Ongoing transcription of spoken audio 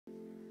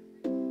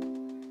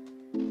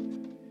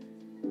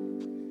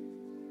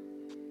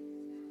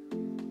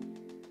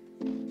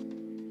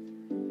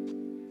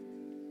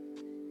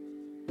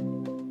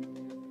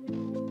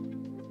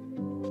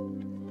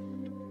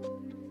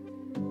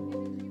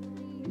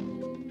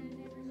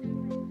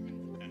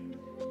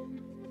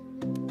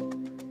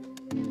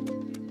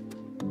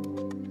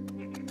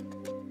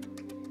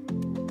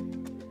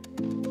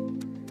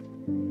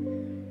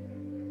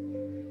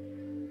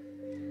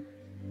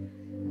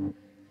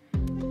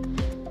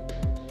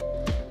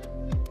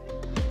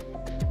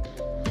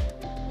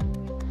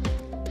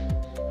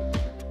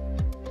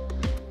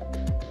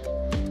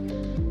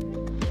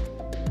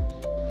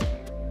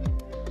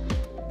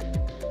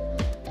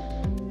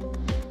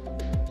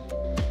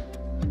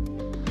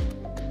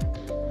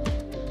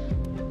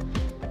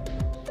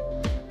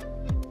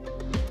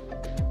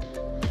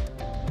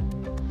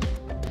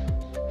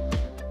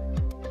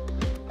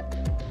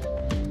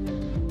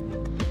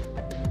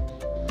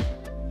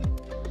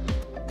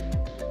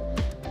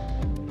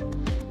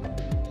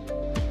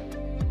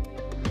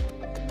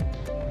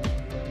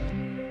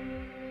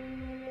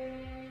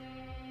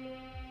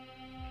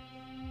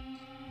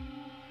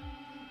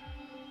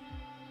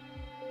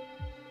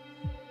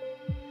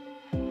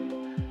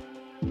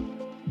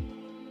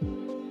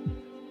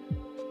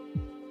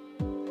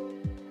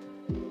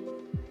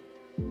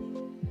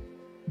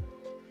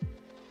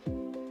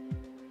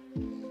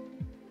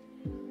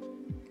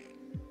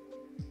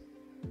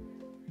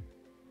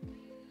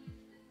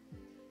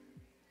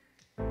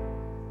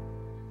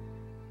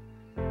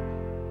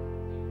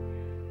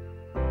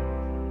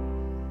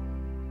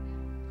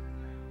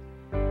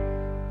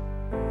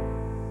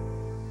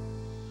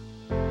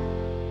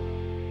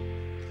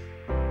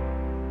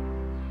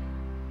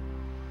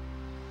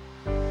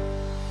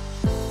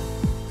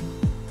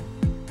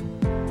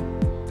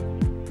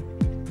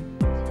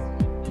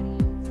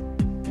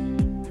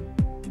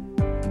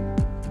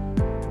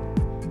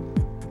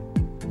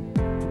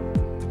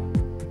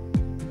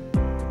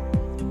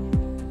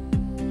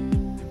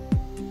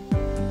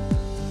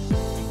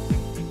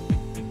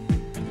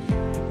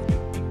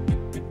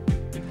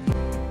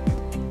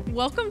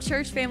Welcome,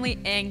 church family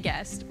and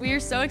guests. We are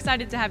so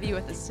excited to have you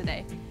with us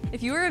today.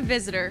 If you are a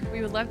visitor, we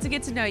would love to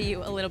get to know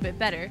you a little bit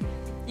better.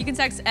 You can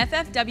text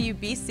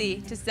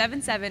FFWBC to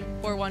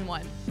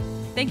 77411.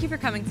 Thank you for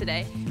coming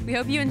today. We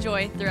hope you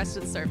enjoy the rest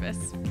of the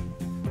service.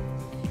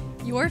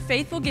 Your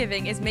faithful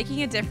giving is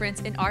making a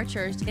difference in our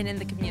church and in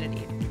the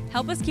community.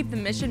 Help us keep the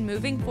mission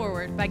moving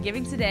forward by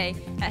giving today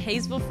at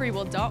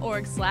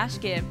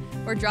hayesvillefreewill.org/give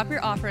or drop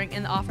your offering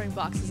in the offering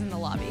boxes in the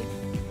lobby.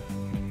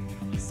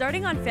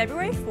 Starting on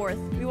February 4th,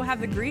 we will have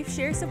the Grief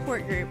Share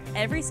Support Group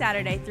every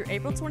Saturday through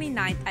April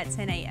 29th at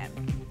 10 a.m.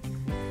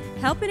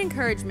 Help and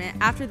encouragement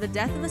after the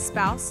death of a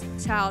spouse,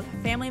 child,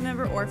 family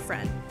member, or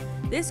friend.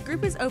 This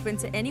group is open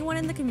to anyone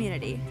in the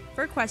community.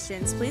 For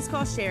questions, please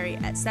call Sherry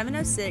at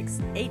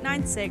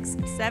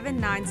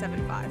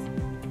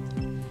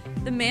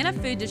 706-896-7975. The Manna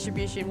Food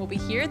Distribution will be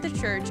here at the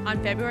church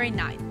on February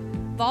 9th.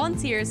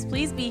 Volunteers,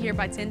 please be here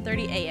by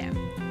 10:30 a.m.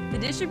 The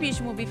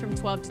distribution will be from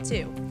 12 to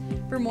 2.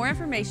 For more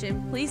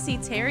information, please see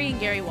Terry and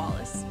Gary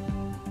Wallace.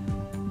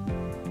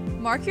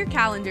 Mark your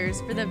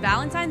calendars for the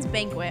Valentine's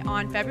Banquet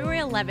on February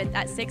 11th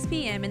at 6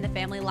 p.m. in the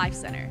Family Life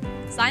Center.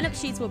 Sign-up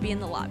sheets will be in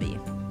the lobby.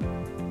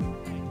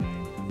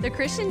 The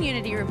Christian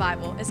Unity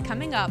Revival is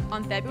coming up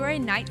on February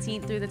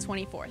 19th through the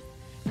 24th.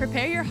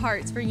 Prepare your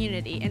hearts for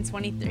unity in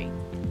 23.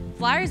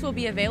 Flyers will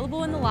be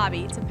available in the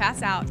lobby to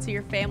pass out to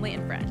your family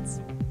and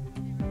friends.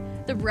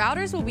 The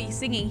Browders will be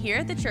singing here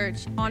at the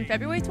church on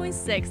February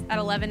 26th at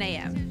 11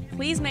 a.m.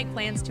 Please make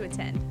plans to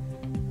attend.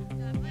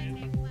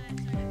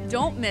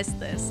 Don't miss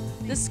this.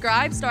 The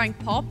Scribe starring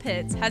Paul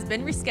Pitts has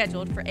been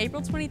rescheduled for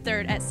April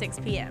 23rd at 6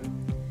 p.m.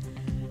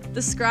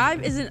 The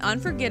Scribe is an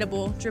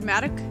unforgettable,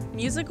 dramatic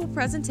musical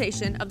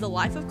presentation of the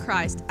life of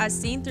Christ as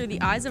seen through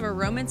the eyes of a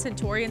Roman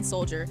centurion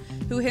soldier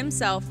who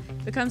himself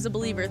becomes a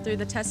believer through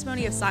the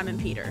testimony of Simon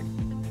Peter.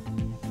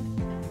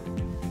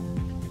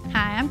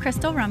 Hi, I'm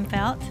Crystal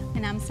Rumfelt.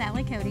 And I'm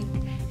Sally Cody.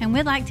 And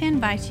we'd like to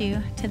invite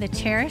you to the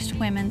Cherished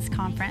Women's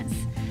Conference,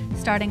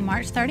 starting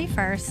March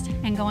 31st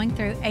and going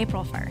through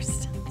April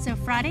 1st. So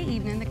Friday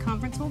evening, the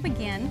conference will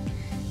begin,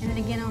 and then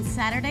again on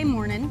Saturday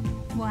morning,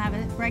 we'll have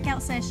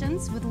breakout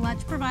sessions with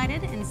lunch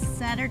provided and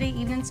Saturday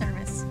evening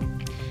service.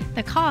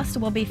 The cost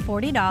will be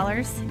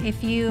 $40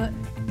 if you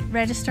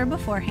register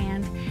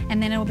beforehand,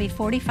 and then it will be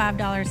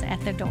 $45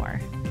 at the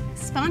door.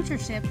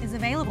 Sponsorship is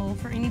available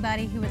for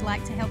anybody who would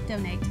like to help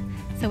donate.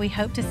 So we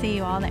hope to see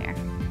you all there.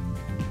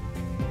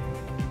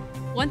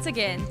 Once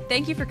again,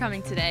 thank you for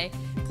coming today.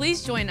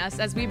 Please join us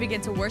as we begin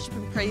to worship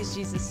and praise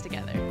Jesus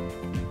together.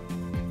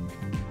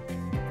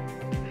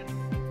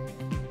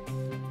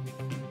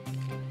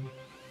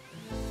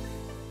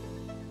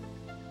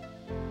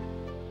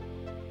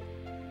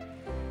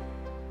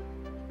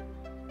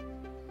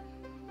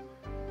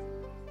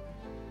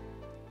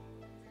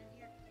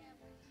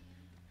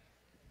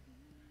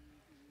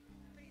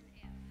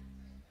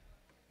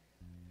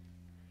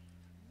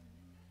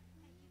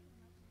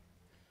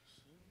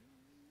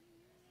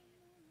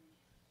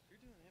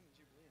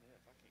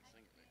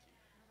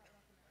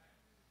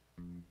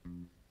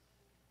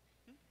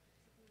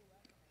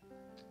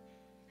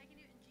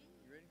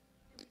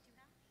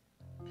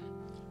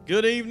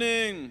 Good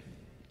evening.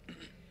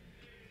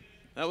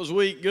 That was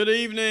weak. Good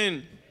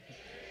evening.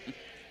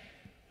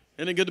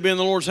 Isn't it good to be in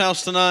the Lord's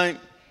house tonight?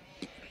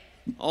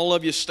 All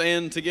of you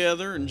stand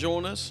together and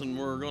join us, and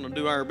we're going to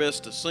do our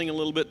best to sing a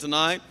little bit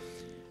tonight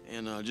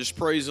and just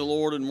praise the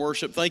Lord and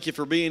worship. Thank you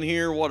for being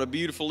here. What a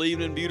beautiful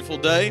evening, beautiful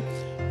day.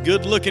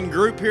 Good-looking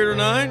group here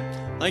tonight.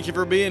 Thank you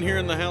for being here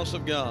in the house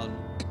of God.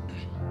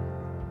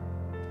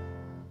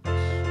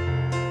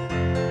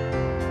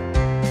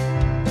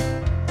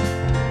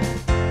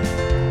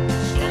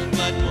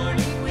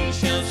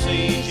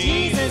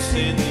 Jesus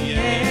in the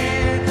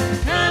air,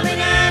 coming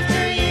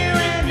after you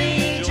and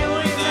me,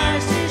 joins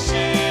us to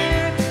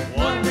share.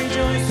 What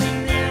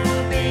rejoicing there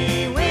will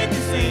be when the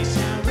saints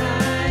shall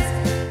rise,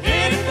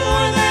 heading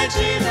for that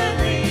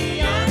jubilee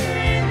yonder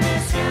in the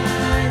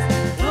skies.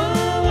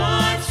 Oh,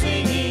 what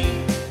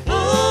singing,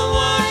 oh,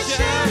 what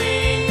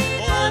shouting,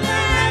 what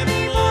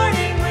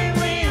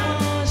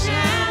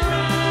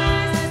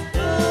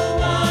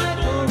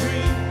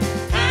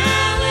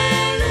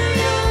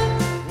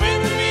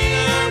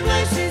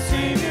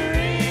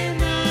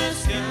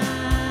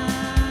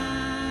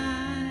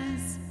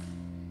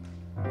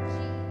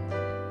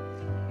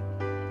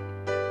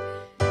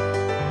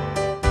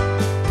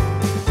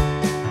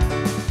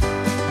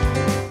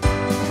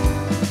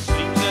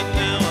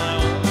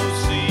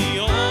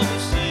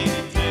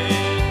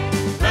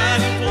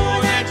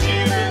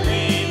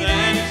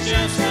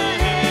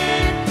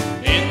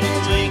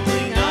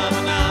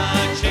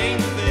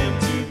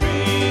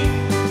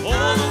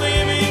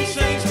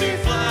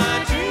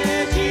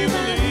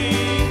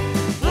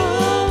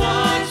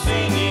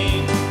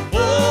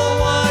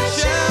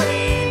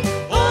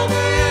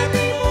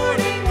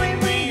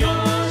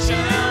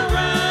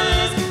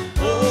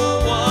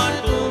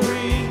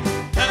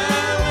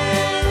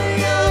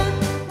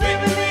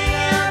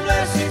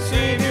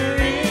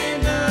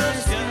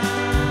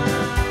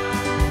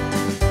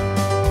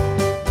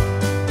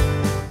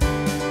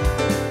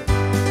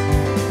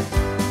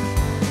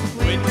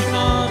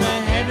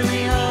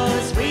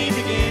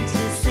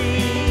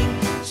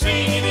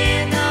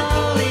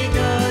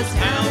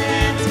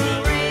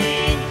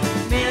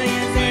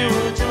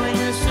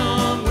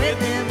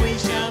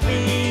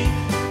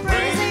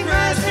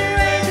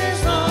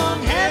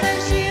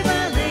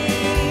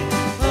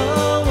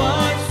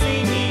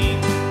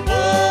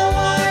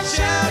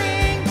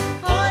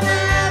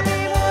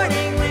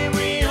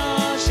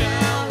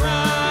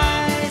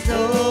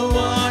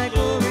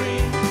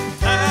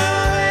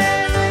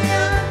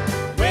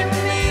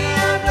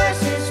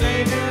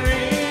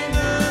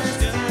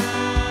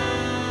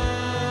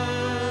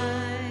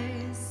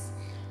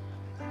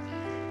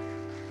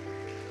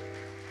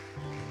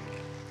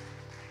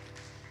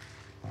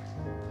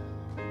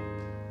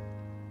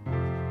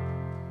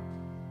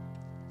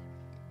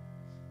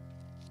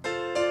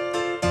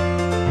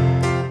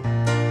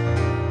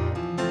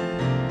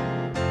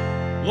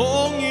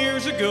Long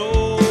years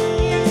ago,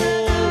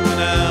 when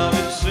out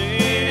in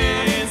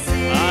sin,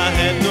 I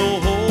had no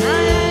hope,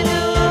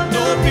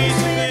 no peace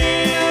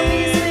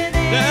within.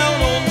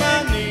 Down on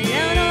my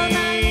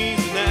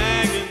knees in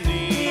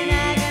agony,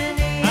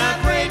 I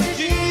prayed to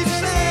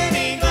Jesus and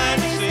He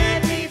gladly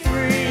set me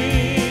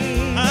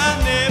free.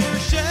 I never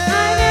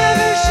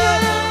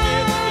shall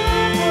forget the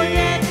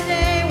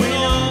day when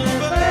all the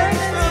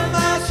burdens from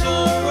my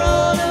soul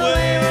rolled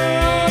away.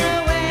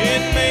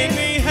 It made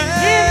me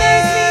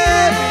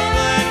happy,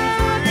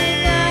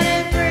 glad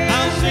and free.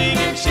 I'll sing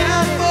and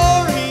shout,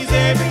 for He's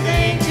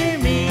everything to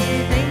me.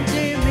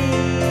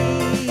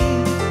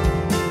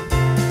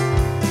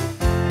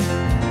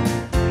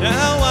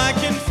 Now I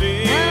can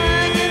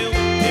feel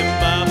Him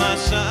by my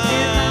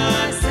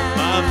side,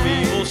 my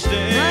feeble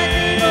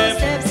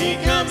steps He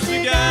comes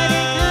to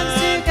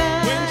guide.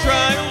 When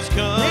trials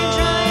come,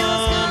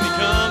 He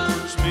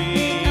comforts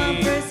me.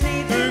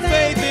 Through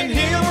faith in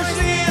Him or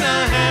sin,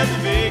 I have the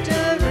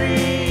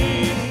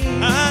victory.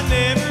 I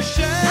never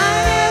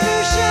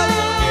shall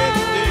forget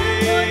the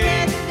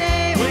day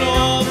when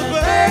all the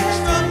burdens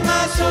from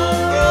my soul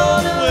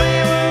rolled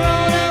away.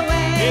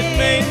 It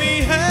made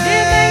me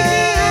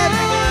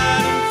happy,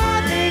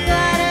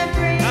 glad and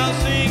free. I'll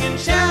sing and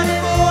shout,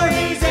 for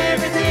He's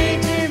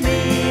everything to me.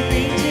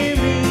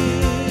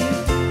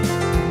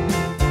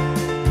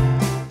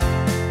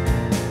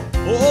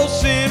 Oh,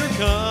 sinner,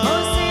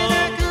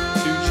 come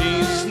to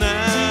Jesus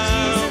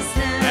now.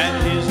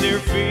 At His dear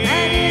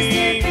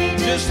feet,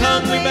 just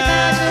humbly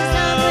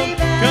bow.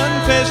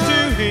 Confess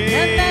to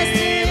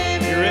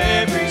Him your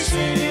every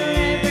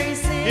sin.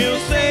 He'll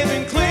save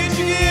and cleanse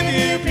you, give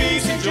you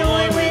peace and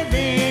joy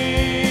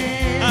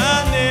within.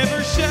 I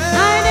never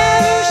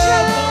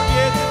shall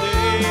forget the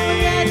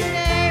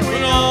day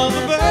when all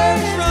the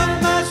burdens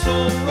from my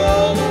soul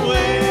rolled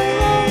away.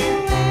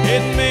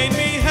 It made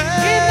me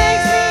happy,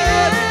 glad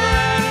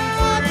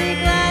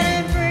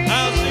and free.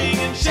 I'll sing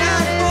and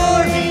shout,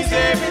 for He's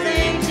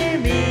everything to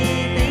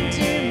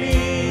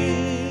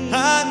me.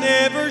 I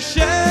never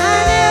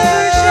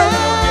shall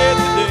forget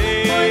the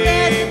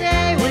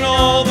day when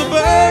all the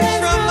burdens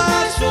from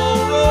my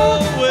soul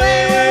rolled away.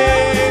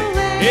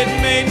 It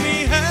made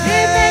me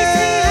happy,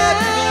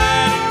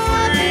 glad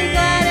and free.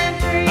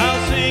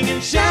 I'll sing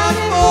and shout,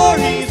 for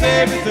He's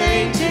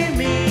everything to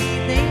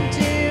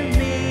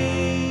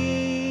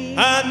me.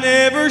 I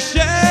never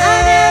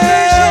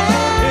shall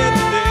forget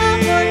the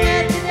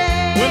day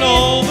when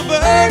all the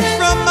burdens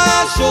from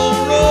my soul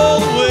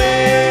rolled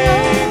away.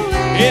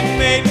 It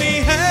made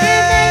me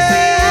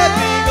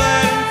happy,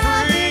 glad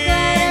and free.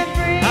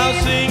 I'll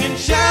sing and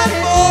shout,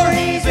 for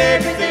He's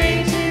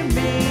everything to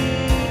me.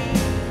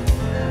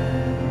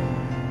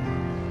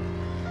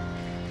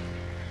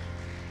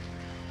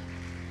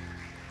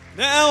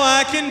 Now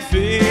I can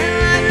feel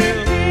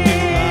Him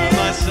by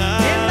my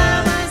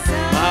side,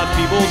 my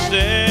feeble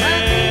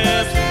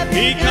steps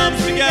He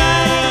comes to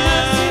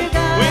guide.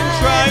 When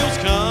trials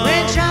come,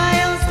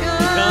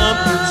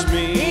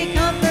 He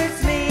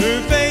comforts me.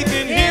 Through faith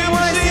in Him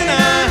or sin,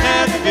 I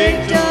have the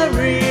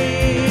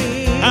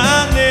victory.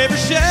 I never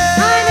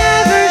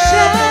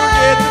shall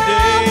forget the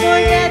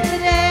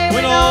day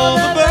when all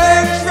the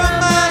burdens from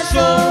my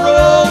soul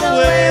rolled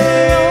away.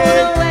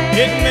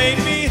 It made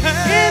me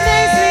happy,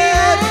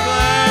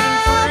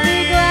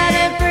 glad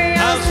and free.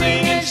 I'll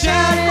sing and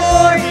shout,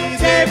 for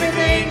He's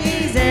everything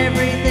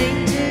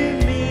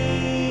to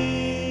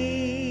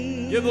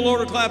me. Give the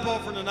Lord a clap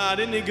offering tonight.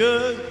 Isn't He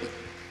good?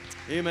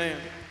 Amen.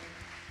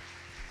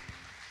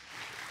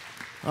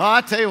 Oh,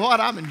 I tell you what,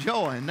 I'm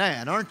enjoying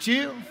that, aren't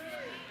you?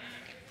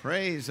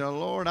 Praise the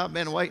Lord. I've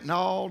been waiting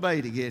all day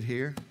to get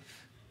here.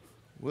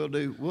 We're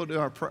going to do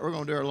our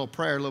little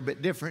prayer a little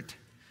bit different.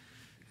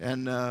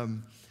 And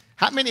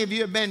how many of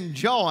you have been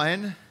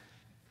enjoying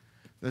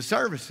the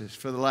services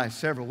for the last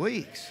several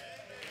weeks?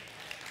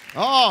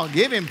 Oh,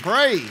 give Him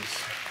praise.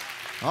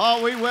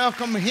 Oh, we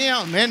welcome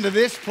Him into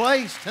this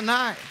place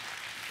tonight.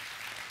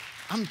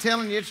 I'm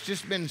telling you, it's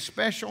just been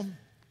special.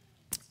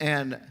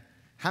 And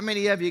how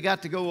many of you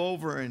got to go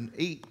over and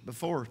eat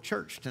before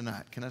church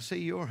tonight? Can I see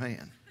your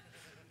hand?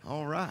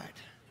 All right.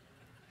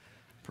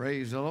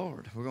 Praise the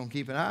Lord. We're going to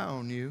keep an eye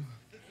on you.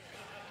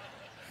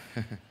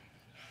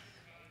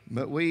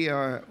 But we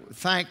are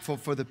thankful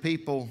for the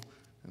people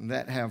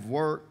that have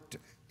worked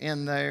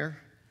in there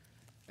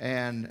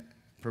and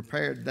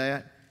prepared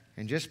that.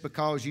 And just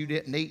because you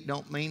didn't eat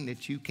don't mean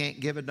that you can't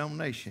give a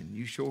donation.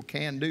 You sure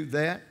can do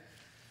that.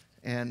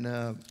 And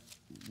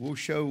we'll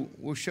show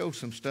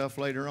some stuff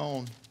later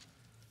on.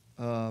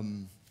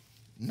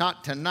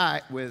 Not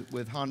tonight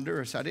with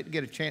Honduras. I didn't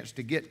get a chance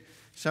to get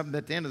something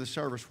at the end of the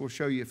service. We'll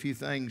show you a few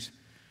things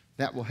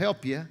that will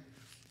help you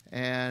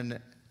and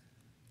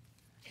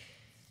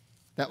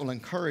that will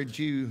encourage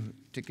you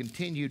to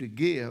continue to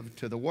give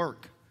to the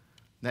work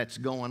that's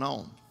going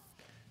on.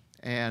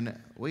 And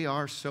we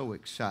are so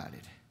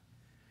excited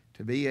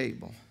to be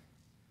able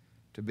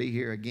to be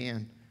here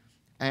again.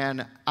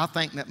 And I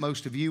think that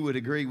most of you would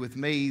agree with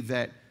me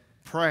that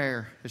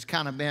prayer has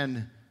kind of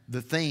been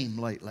the theme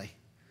lately.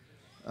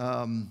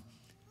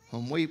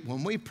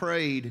 when we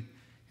prayed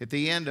at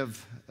the end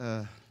of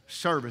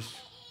service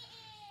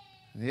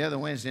the other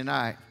Wednesday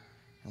night,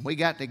 and we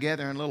got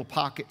together in little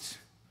pockets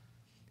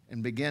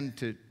and began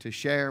to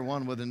share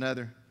one with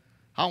another,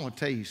 I want to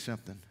tell you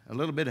something. A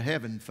little bit of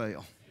heaven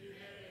fell.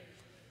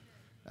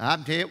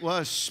 It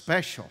was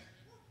special.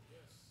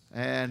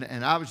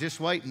 And I was just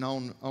waiting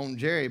on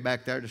Jerry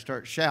back there to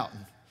start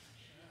shouting.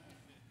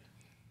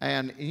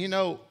 And you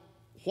know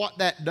what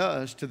that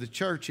does to the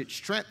church, it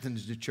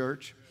strengthens the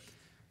church.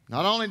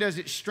 Not only does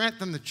it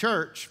strengthen the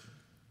church,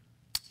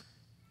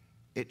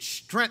 it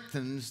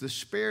strengthens the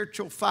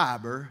spiritual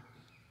fiber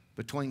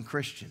between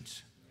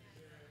Christians.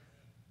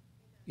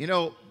 You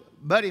know,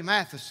 Buddy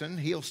Matheson,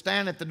 he'll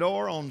stand at the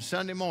door on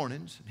Sunday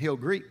mornings. He'll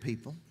greet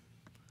people.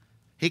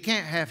 He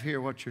can't half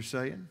hear what you're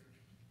saying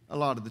a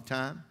lot of the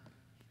time.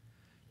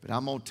 But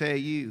I'm going to tell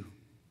you,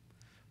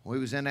 when we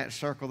was in that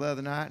circle the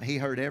other night, he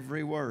heard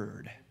every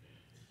word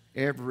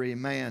every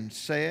man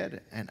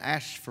said and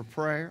asked for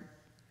prayer.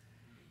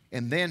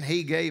 And then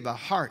he gave a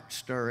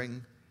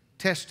heart-stirring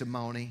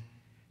testimony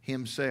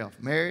himself.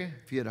 Mary,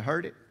 if you'd have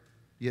heard it,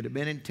 you'd have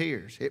been in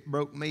tears. It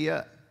broke me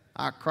up.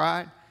 I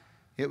cried.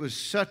 It was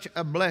such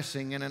a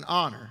blessing and an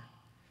honor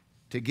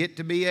to get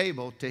to be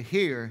able to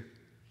hear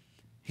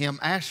him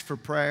ask for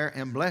prayer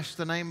and bless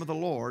the name of the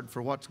Lord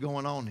for what's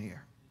going on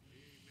here.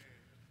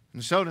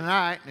 And so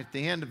tonight, at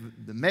the end of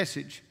the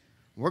message,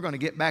 we're going to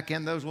get back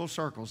in those little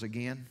circles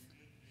again.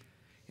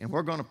 And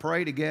we're going to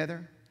pray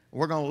together.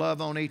 We're going to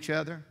love on each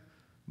other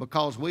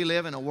because we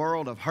live in a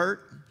world of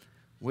hurt.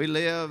 We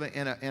live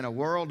in a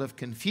world of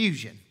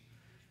confusion.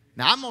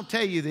 Now, I'm going to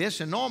tell you this,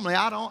 and normally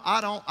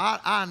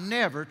I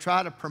never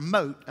try to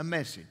promote a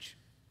message.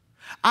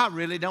 I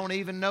really don't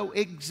even know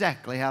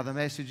exactly how the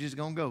message is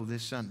going to go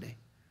this Sunday.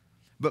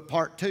 But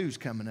part 2 is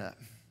coming up.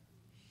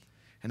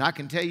 And I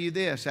can tell you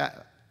this,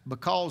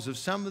 because of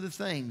some of the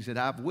things that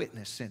I've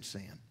witnessed since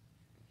then.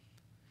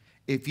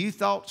 If you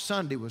thought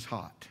Sunday was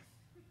hot,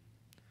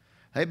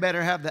 they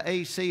better have the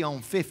AC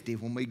on 50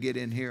 when we get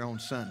in here on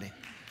Sunday,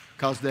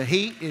 because the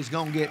heat is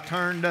going to get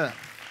turned up.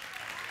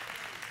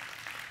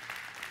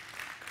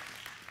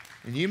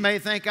 And you may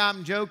think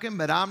I'm joking,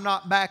 but I'm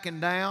not backing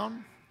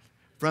down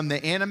from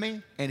the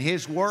enemy and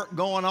his work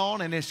going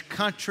on in this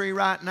country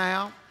right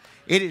now.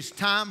 It is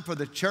time for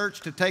the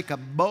church to take a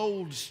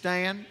bold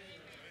stand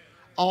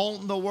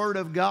on the Word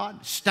of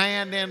God,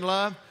 stand in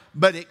love,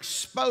 but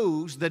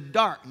expose the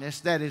darkness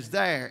that is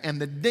there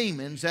and the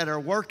demons that are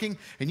working.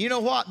 And you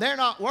know what? They're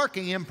not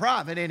working in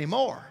private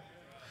anymore.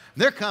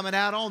 They're coming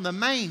out on the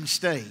main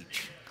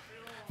stage.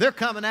 They're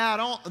coming out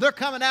at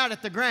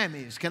the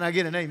Grammys. Can I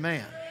get an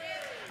amen?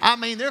 I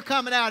mean, they're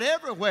coming out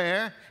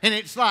everywhere, and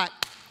it's like,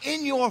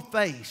 in your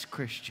face,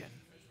 Christian.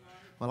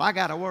 Well, I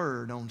got a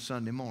word on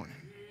Sunday morning.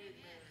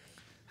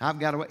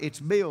 It's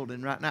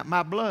building right now.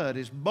 My blood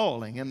is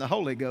boiling in the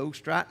Holy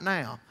Ghost right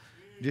now,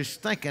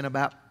 just thinking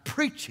about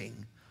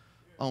preaching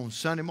on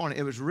Sunday morning.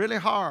 It was really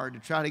hard to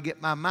try to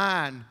get my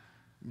mind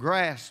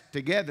grasped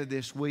together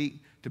this week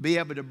to be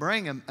able to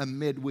bring a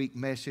midweek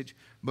message,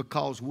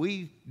 because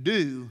we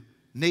do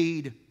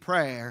need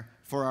prayer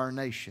for our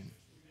nation.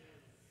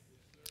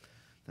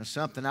 Now,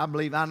 something I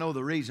believe I know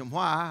the reason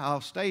why.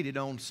 I'll state it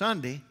on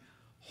Sunday.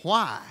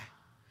 Why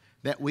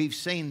that we've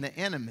seen the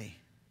enemy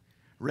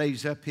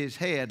raise up his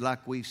head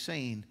like we've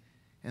seen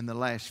in the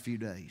last few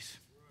days.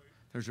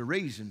 There's a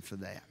reason for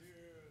that.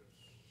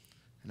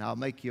 And I'll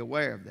make you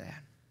aware of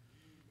that.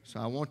 So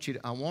I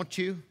want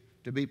you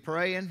to be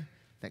praying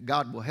that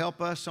God will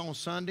help us on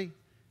Sunday,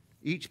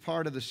 each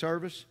part of the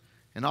service.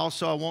 And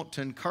also I want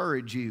to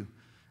encourage you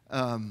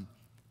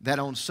that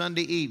on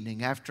Sunday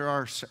evening, after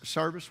our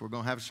service, we're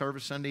going to have a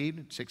service Sunday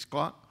evening at 6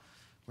 o'clock.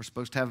 We're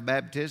supposed to have a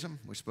baptism.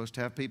 We're supposed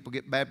to have people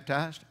get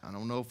baptized. I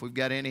don't know if we've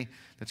got any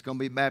that's going to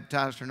be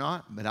baptized or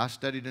not, but I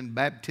studied in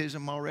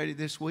baptism already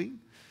this week.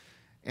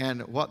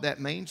 And what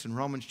that means in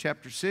Romans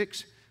chapter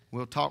 6,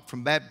 we'll talk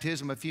from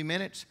baptism a few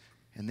minutes,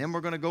 and then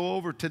we're going to go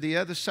over to the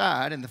other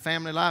side in the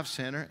Family Life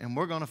Center, and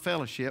we're going to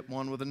fellowship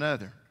one with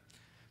another.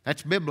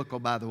 That's biblical,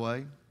 by the way.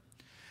 And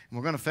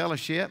we're going to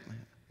fellowship,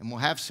 and we'll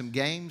have some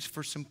games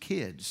for some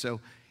kids. So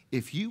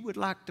if you would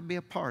like to be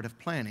a part of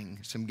planning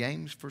some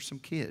games for some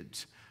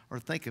kids, or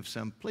think of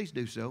some, please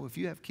do so. If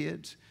you have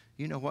kids,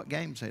 you know what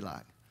games they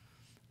like.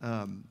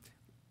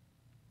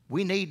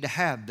 We need to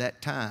have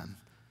that time.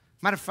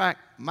 Matter of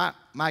fact,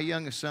 my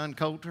youngest son,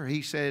 Coulter,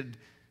 he said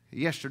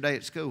yesterday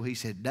at school, he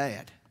said,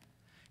 Dad,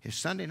 is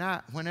Sunday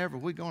night, whenever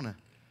we're going to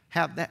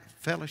have that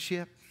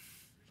fellowship?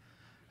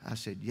 I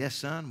said, yes,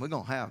 son, we're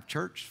going to have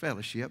church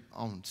fellowship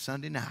on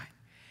Sunday night.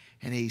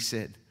 And he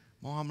said,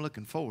 well, I'm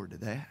looking forward to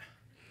that.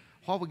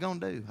 What are we going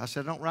to do? I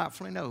said, I don't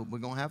rightfully know. We're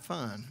going to have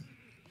fun.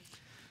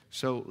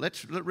 So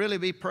let's really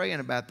be praying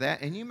about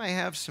that. And you may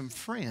have some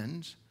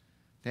friends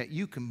that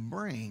you can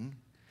bring.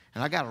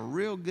 And I got a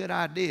real good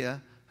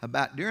idea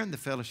about during the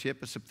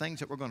fellowship of some things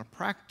that we're going to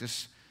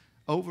practice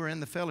over in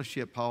the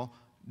fellowship hall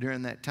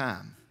during that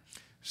time.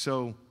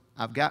 So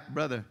I've got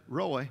Brother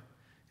Roy.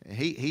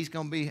 He's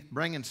going to be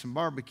bringing some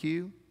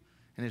barbecue.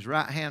 And his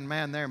right-hand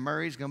man there,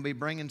 Murray's going to be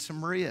bringing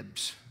some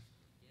ribs.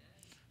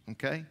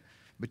 okay?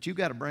 But you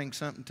got to bring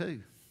something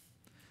too,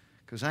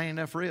 because there ain't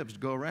enough ribs to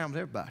go around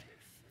with everybody.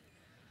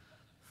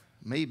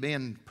 Me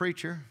being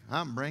preacher,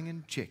 I'm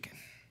bringing chicken.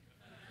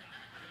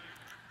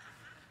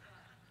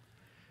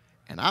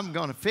 And I'm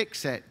going to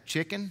fix that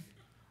chicken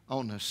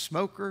on the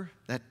smoker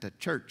that the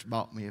church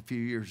bought me a few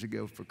years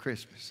ago for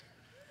Christmas.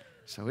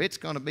 So it's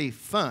going to be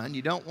fun.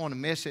 You don't want to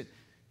miss it.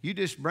 You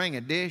just bring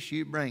a dish,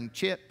 you bring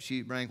chips,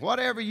 you bring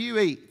whatever you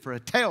eat for a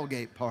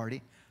tailgate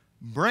party.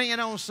 Bring it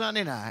on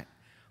Sunday night.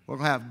 We're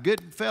going to have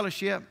good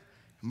fellowship,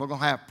 and we're going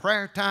to have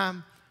prayer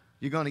time.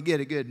 You're going to get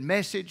a good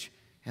message,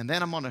 and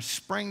then I'm going to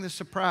spring the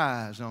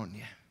surprise on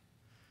you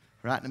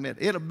right in the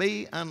middle. It'll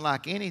be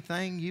unlike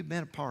anything you've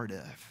been a part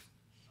of.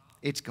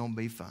 It's going to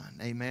be fun.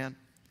 Amen.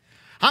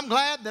 I'm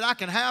glad that I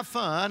can have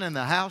fun in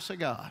the house of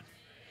God.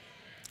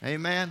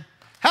 Amen.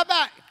 How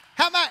about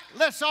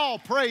let's all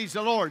praise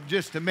the Lord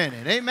just a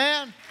minute.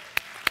 Amen.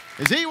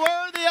 Is He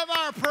worthy of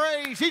our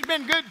praise? He's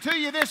been good to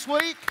you this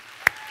week.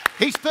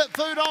 He's put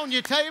food on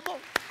your table.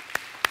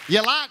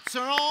 Your lights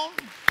are on.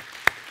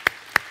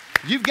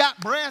 You've got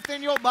breath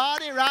in your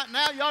body right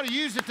now. You ought to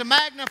use it to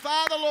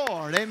magnify the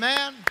Lord.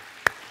 Amen.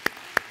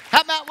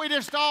 How about we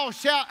just all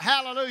shout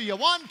hallelujah?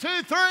 1,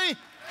 2, 3.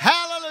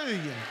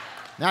 Hallelujah.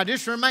 Now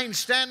just remain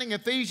standing.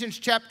 Ephesians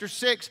chapter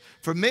 6,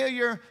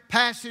 familiar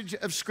passage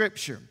of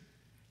Scripture.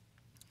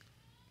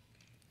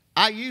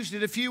 I used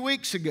it a few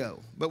weeks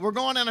ago, but we're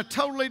going in a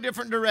totally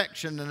different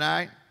direction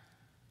tonight.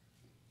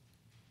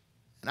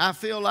 And I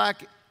feel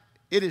like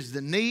it is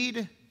the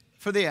need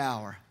for the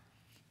hour.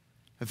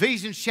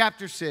 Ephesians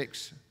chapter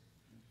 6.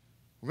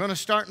 We're going to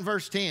start in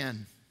verse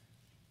 10.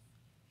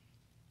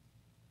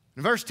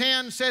 And verse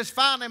 10 says,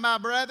 "Finally, my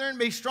brethren,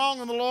 be strong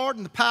in the Lord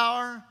and the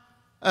power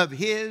of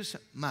His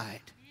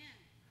might."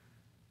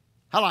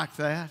 I like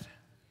that.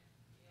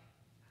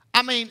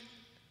 I mean,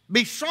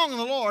 be strong in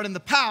the Lord and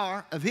the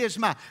power of His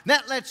might.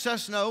 That lets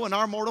us know in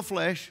our mortal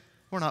flesh,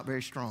 we're not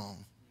very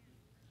strong.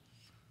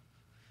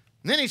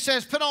 And then he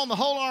says, "Put on the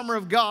whole armor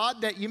of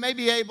God, that you may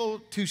be able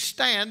to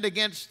stand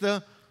against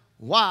the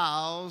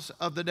wiles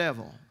of the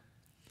devil.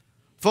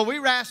 For we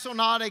wrestle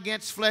not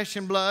against flesh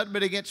and blood,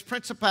 but against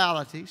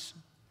principalities,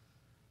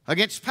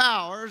 against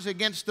powers,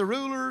 against the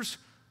rulers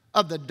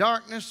of the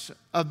darkness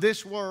of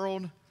this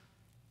world,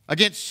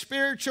 against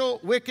spiritual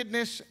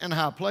wickedness in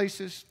high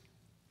places.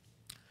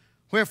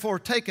 Wherefore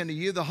take unto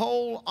you the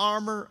whole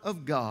armor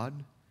of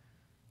God,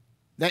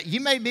 that ye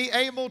may be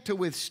able to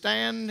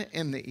withstand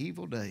in the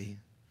evil day.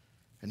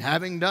 And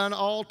having done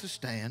all to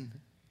stand,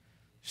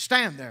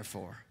 stand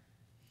therefore,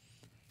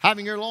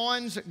 having your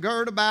loins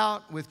girt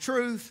about with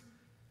truth,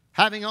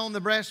 having on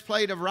the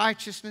breastplate of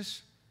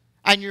righteousness,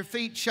 and your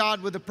feet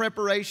shod with the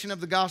preparation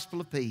of the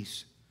gospel of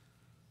peace.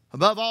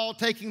 Above all,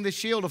 taking the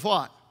shield of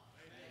what?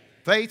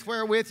 Faith,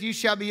 wherewith you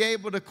shall be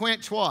able to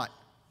quench what?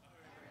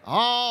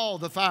 All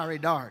the fiery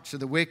darts of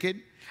the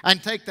wicked.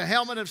 And take the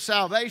helmet of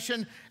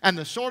salvation and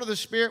the sword of the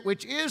Spirit,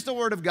 which is the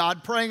word of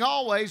God, praying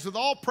always with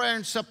all prayer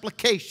and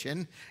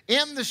supplication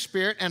in the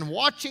Spirit, and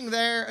watching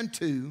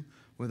thereunto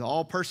with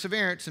all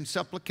perseverance and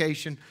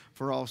supplication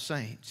for all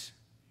saints.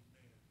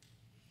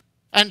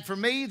 And for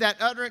me, that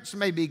utterance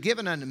may be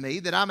given unto me,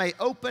 that I may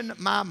open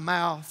my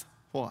mouth,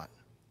 what?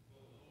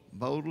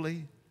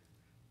 Boldly,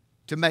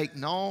 to make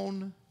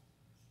known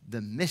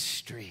the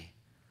mystery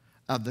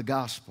of the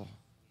gospel,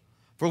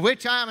 for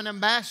which I am an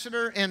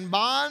ambassador in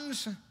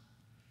bonds,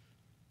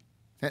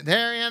 that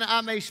therein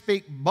I may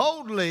speak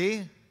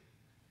boldly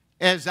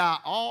as I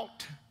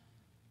ought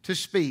to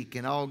speak.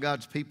 And all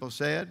God's people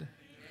said,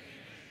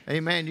 amen.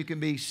 Amen. You can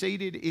be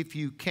seated if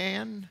you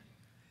can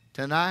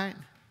tonight.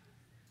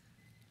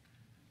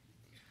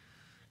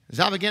 As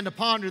I begin to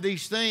ponder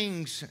these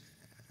things,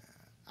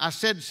 I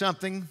said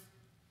something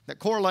that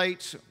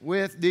correlates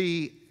with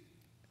the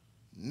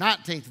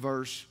 19th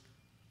verse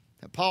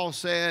that Paul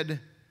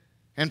said,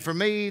 "And for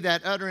me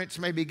that utterance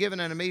may be given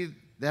unto me,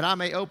 that I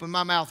may open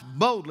my mouth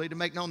boldly to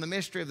make known the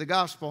mystery of the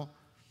gospel."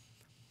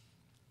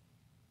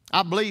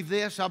 I believe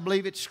this. I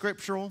believe it's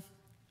scriptural,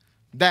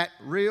 that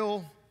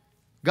real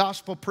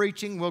gospel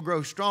preaching will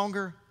grow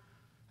stronger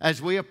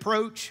as we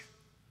approach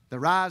the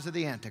rise of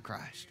the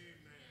Antichrist.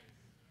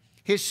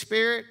 His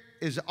spirit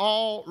is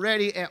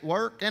already at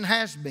work and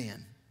has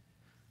been.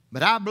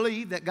 But I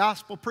believe that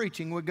gospel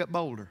preaching will get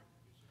bolder.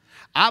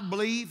 I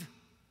believe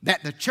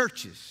that the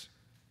churches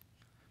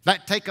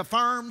that take a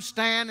firm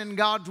stand in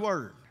God's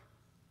word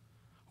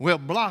will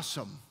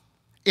blossom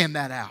in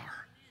that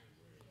hour.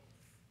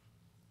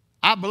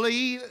 I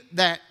believe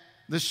that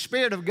the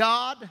Spirit of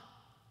God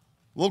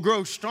will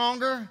grow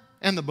stronger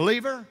in the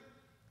believer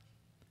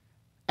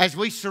as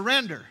we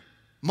surrender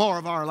more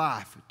of our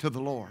life to the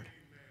Lord.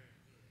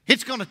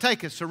 It's going to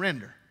take a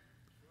surrender.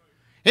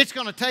 It's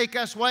going to take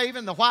us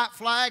waving the white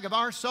flag of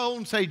our soul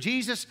and say,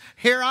 "Jesus,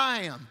 here I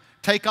am.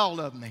 Take all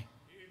of me.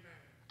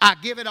 I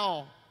give it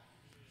all."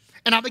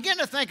 And I begin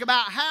to think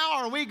about, how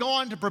are we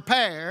going to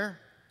prepare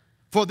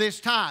for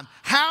this time?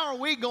 How are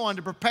we going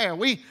to prepare?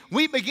 We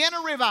begin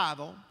a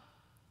revival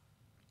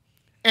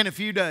in a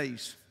few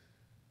days.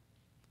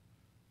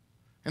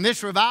 In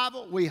this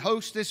revival, we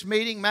host this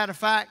meeting. Matter of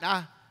fact,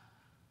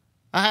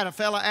 I had a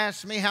fella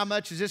ask me, how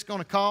much is this going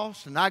to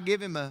cost? And I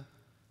give him a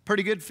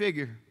pretty good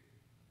figure.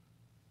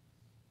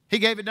 He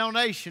gave a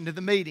donation to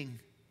the meeting.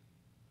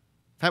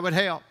 That would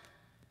help.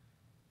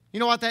 You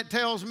know what that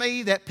tells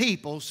me? That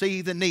people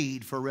see the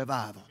need for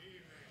revival.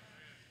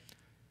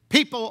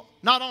 People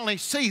not only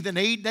see the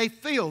need, they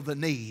feel the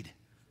need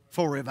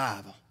for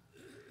revival.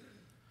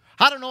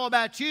 I don't know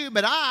about you,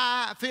 but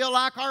I feel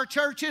like our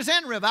church is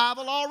in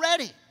revival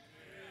already.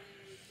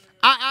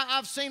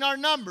 I've seen our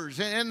numbers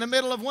in the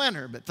middle of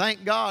winter, but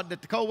thank God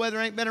that the cold weather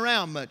ain't been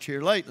around much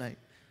here lately.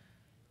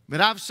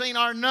 But I've seen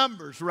our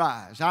numbers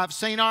rise. I've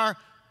seen our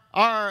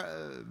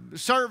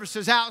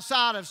services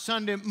outside of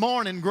Sunday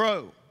morning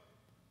grow.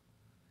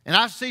 And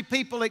I see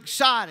people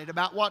excited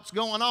about what's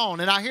going on,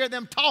 and I hear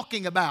them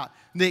talking about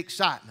the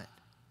excitement.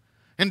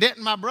 And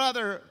didn't my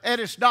brother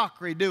Eddis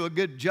Dockery do a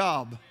good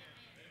job?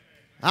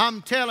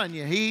 I'm telling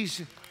you,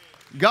 he's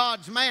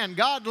God's man.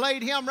 God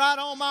laid him right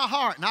on my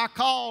heart. And I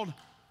called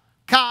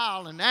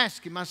Kyle and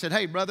asked him, I said,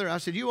 hey, brother, I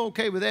said, you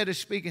okay with Eddis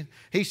speaking?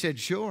 He said,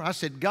 sure. I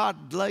said,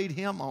 God laid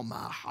him on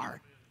my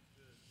heart.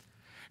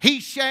 He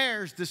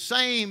shares the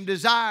same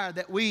desire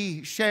that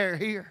we share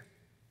here.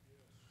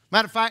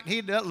 Matter of fact,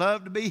 he'd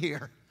love to be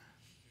here.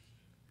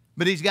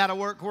 But he's got to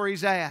work where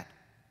he's at.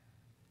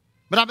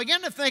 But I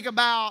began to think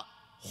about,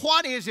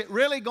 what is it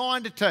really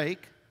going to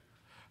take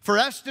for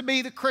us to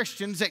be the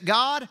Christians that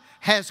God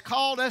has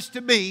called us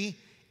to be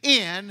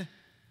in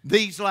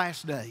these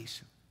last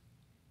days?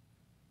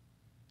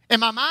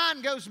 And my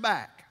mind goes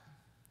back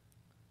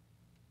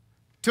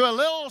to a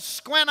little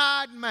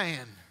squint-eyed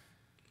man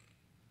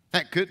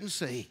that couldn't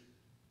see,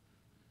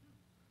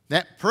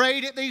 that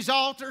prayed at these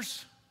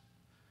altars,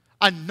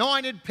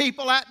 anointed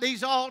people at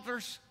these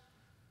altars,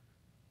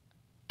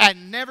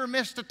 and never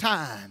missed a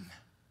time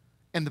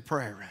in the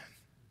prayer room.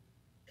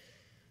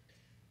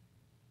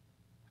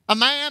 A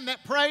man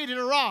that prayed at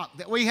a rock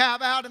that we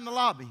have out in the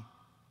lobby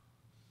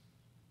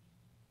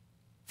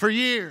for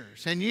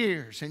years and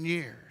years and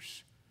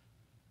years.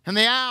 And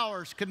the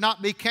hours could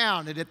not be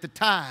counted at the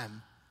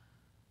time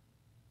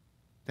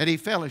that he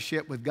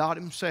fellowshiped with God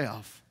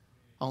himself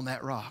on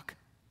that rock.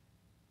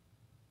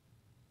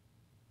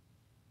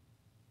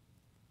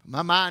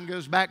 My mind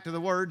goes back to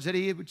the words that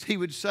he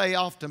would say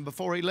often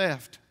before he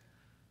left.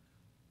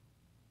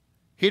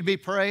 He'd be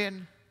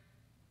praying.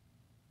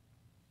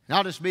 And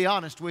I'll just be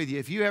honest with you.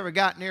 If you ever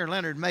got near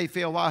Leonard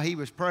Mayfield while he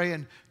was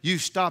praying, you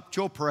stopped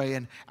your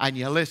praying and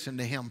you listened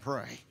to him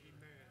pray. Amen.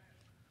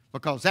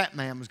 Because that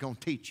man was going to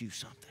teach you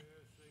something.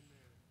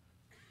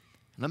 Yes,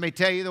 let me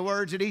tell you the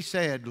words that he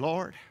said.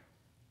 Lord,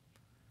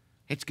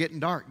 it's getting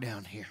dark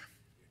down here.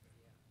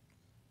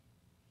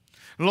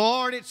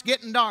 Lord, it's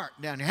getting dark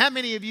down here. How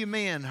many of you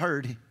men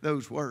heard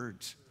those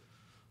words?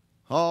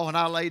 Oh, when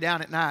I lay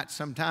down at night,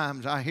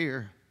 sometimes I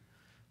hear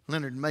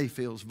Leonard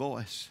Mayfield's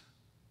voice.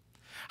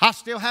 I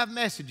still have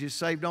messages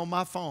saved on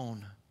my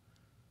phone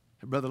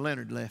that Brother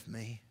Leonard left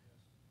me.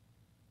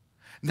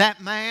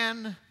 That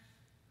man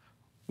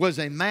was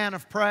a man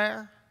of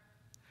prayer.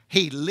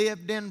 He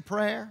lived in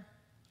prayer.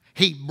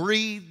 He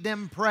breathed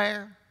in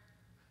prayer.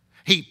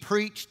 He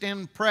preached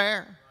in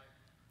prayer.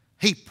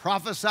 He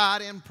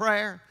prophesied in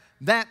prayer.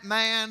 That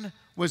man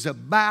was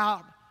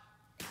about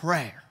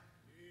prayer.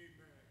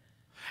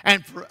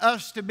 And for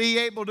us to be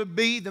able to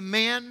be the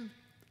men,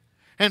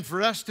 and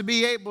for us to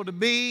be able to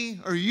be,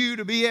 or you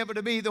to be able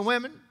to be the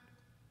women,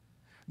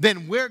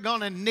 then we're going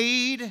to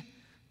need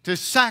to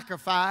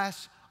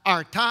sacrifice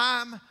our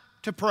time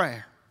to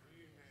prayer.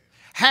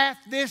 Half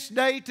this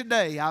day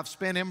today I've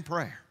spent in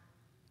prayer.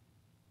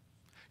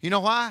 You know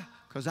why?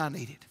 Because I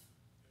need it.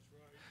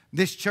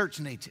 This church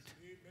needs it.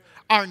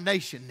 Our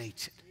nation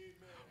needs it.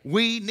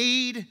 We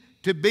need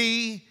to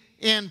be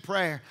in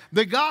prayer.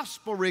 The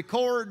gospel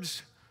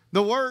records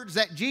the words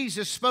that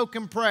Jesus spoke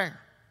in prayer,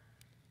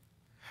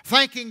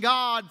 thanking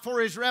God for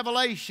his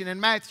revelation in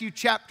Matthew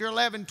chapter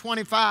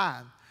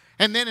 11:25,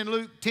 and then in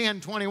Luke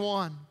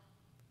 10:21.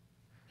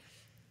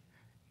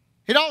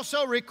 It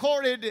also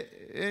recorded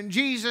in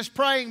Jesus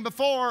praying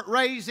before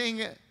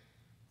raising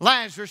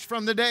Lazarus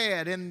from the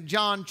dead in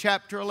John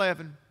chapter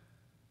 11.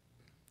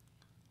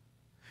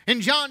 In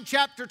John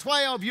chapter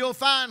 12, you'll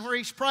find where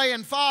he's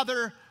praying,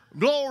 Father,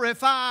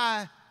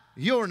 glorify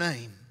your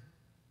name.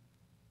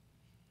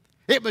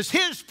 It was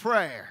his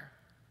prayer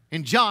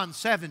in John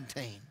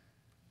 17.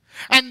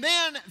 And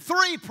then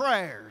 3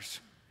 prayers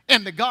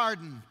in the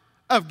Garden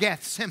of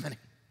Gethsemane.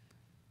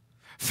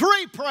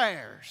 3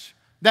 prayers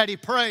that he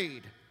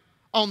prayed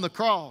on the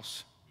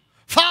cross.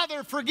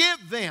 Father,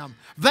 forgive them.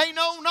 They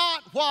know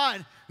not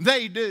what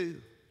they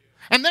do.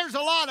 And there's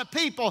a lot of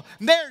people,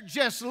 they're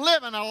just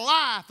living a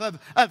life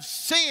of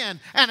sin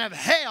and of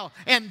hell,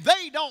 and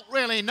they don't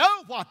really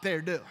know what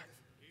they're doing.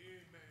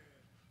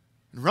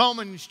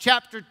 Romans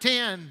chapter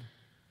 10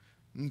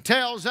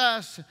 tells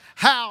us,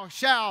 how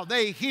shall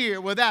they hear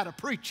without a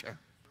preacher?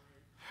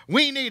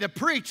 We need a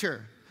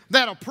preacher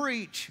that'll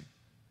preach.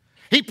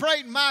 He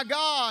prayed, my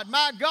God,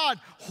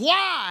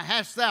 why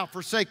hast thou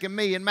forsaken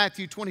me? In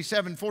Matthew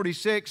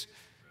 27:46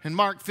 and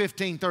Mark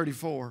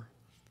 15:34.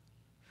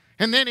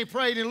 And then he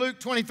prayed in Luke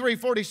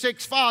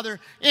 23:46, Father,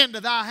 into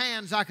thy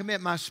hands I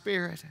commit my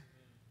spirit.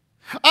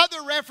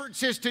 Other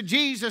references to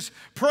Jesus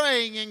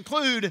praying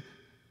include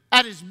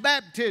at his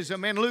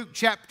baptism in Luke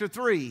chapter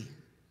 3.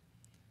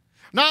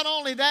 Not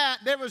only that,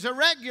 there was a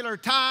regular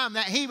time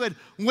that he would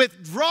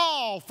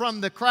withdraw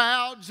from the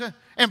crowds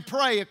and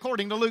pray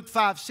according to Luke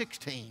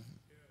 5:16.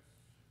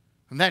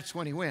 And that's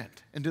when he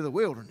went into the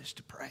wilderness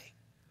to pray.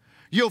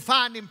 You'll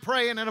find him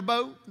praying in a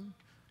boat.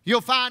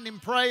 You'll find him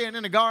praying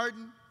in a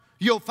garden.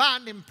 You'll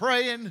find him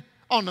praying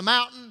on the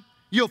mountain.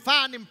 You'll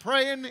find him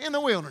praying in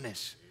the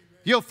wilderness.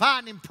 You'll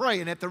find him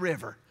praying at the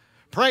river.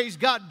 Praise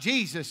God,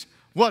 Jesus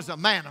was a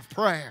man of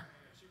prayer.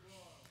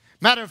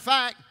 Matter of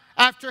fact,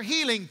 after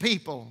healing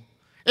people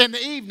in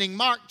the evening,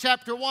 Mark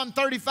chapter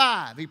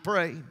 1:35, he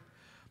prayed.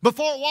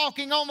 Before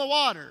walking on the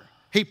water,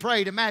 he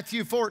prayed in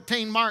Matthew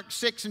 14, Mark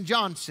 6, and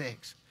John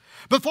 6.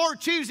 Before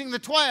choosing the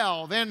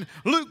 12 in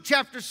Luke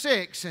chapter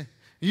 6,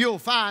 you'll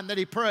find that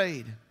he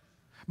prayed.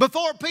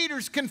 Before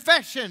Peter's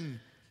confession,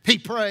 he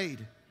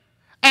prayed.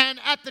 And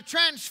at the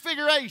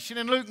transfiguration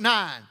in Luke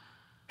 9,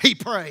 he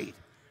prayed.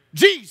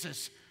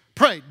 Jesus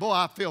prayed. Boy,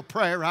 I feel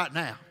prayer right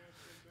now.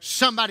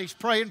 Somebody's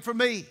praying for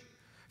me.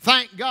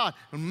 Thank God.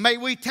 May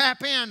we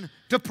tap in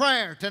to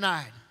prayer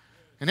tonight.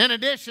 And in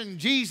addition,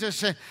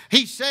 Jesus,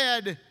 he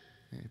said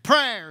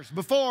prayers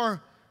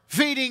before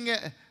feeding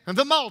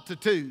the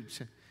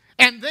multitudes.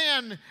 And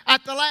then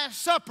at the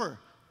Last Supper,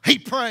 he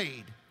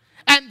prayed.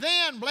 And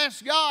then,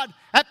 bless God,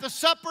 at the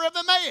supper of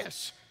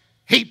Emmaus,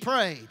 he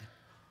prayed.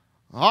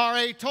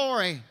 R.A.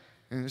 Torrey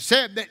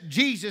said that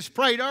Jesus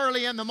prayed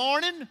early in the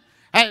morning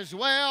as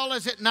well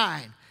as at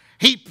night.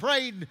 He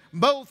prayed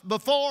both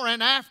before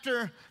and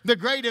after the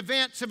great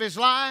events of his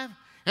life,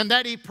 and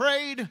that he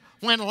prayed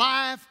when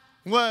life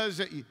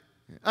was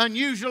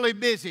unusually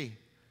busy.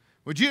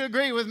 Would you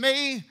agree with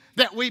me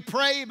that we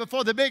pray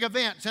before the big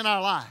events in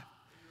our life?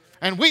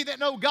 And we that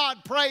know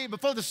God pray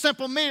before the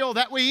simple meal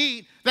that we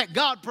eat that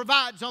God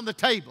provides on the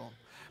table.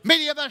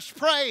 Many of us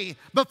pray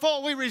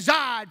before we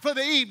reside for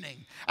the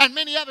evening. And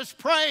many of us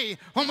pray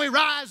when we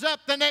rise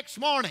up the next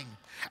morning.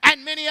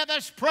 And many of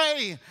us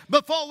pray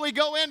before we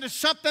go into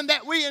something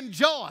that we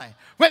enjoy.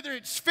 Whether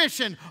it's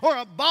fishing or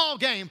a ball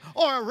game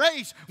or a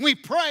race, we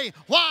pray.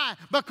 Why?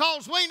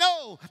 Because we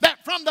know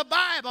that from the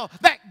Bible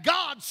that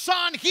God's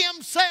Son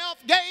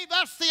himself gave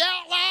us the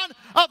outline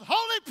of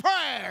holy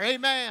prayer.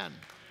 Amen.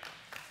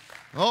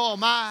 Oh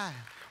my.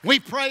 We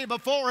pray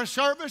before a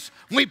service.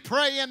 We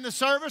pray in the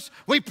service.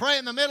 We pray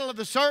in the middle of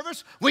the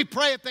service. We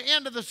pray at the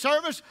end of the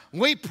service.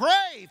 We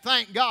pray,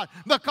 thank God,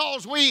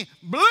 because we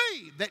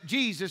believe that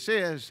Jesus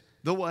is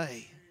the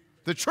way,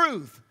 the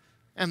truth,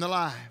 and the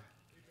life.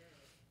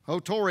 Oh,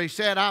 Torrey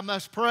said, I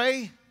must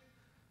pray,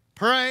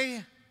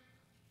 pray,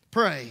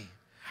 pray.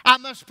 I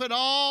must put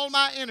all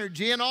my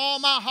energy and all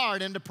my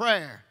heart into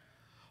prayer.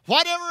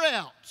 Whatever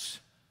else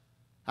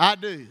I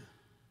do,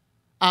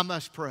 I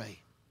must pray.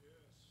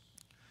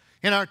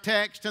 In our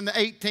text, in the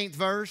 18th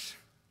verse,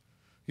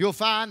 you'll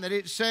find that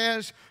it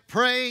says,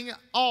 praying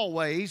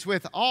always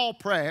with all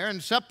prayer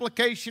and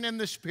supplication in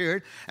the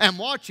Spirit, and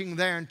watching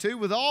thereunto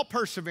with all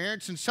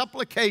perseverance and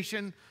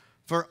supplication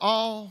for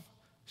all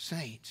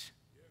saints.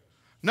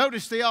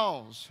 Notice the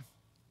alls.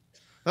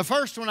 The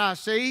first one I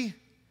see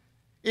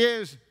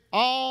is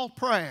all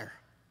prayer.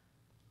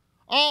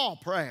 All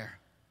prayer.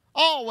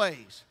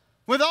 Always.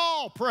 With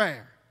all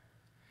prayer.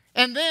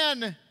 And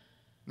then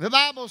the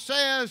Bible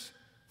says,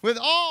 with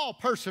all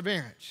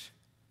perseverance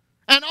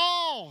and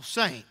all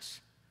saints.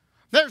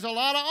 There's a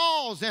lot of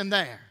alls in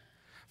there.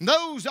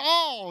 Those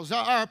alls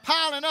are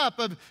piling up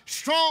of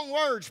strong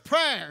words,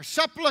 prayer,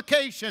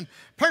 supplication,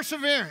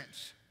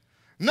 perseverance.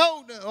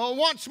 Note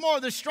once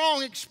more the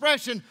strong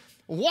expression,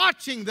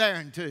 watching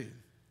thereunto.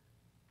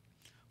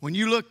 When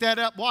you look that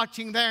up,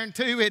 watching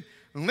thereunto, it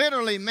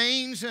literally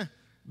means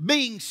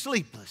being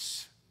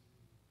sleepless.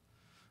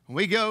 When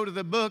we go to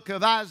the book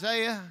of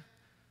Isaiah,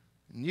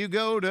 and you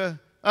go to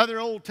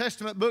other Old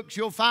Testament books,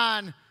 you'll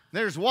find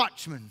there's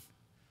watchmen.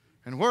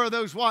 And where are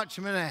those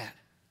watchmen at?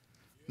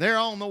 They're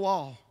on the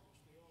wall.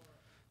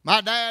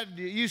 My dad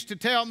used to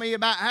tell me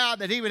about how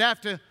that he would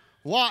have to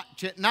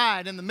watch at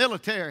night in the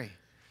military,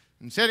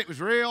 and said it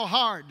was real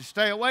hard to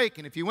stay awake.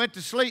 And if you went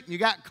to sleep and you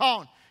got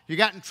caught, you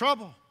got in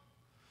trouble.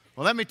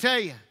 Well, let me tell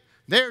you,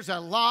 there's a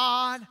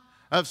lot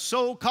of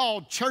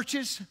so-called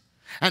churches,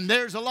 and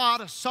there's a lot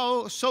of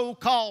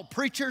so-called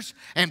preachers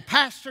and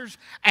pastors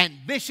and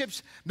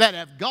bishops that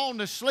have gone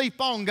to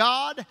sleep on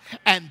God,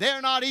 and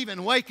they're not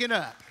even waking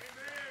up.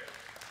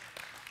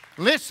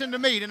 Listen to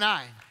me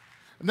tonight.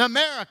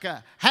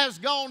 America has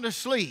gone to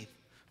sleep.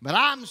 But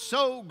I'm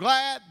so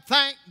glad,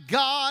 thank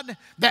God,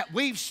 that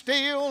we've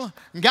still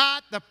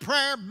got the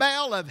prayer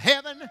bell of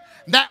heaven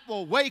that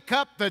will wake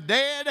up the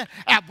dead.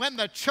 And when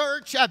the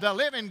church of the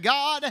living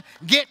God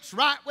gets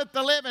right with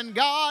the living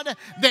God,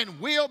 then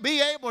we'll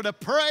be able to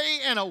pray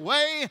in a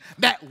way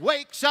that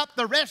wakes up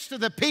the rest of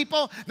the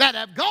people that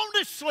have gone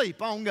to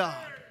sleep on God.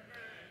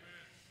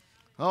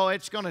 Oh,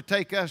 it's going to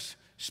take us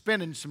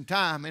spending some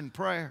time in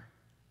prayer.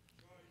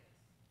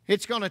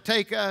 It's going to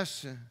take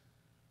us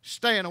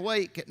staying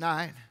awake at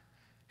night.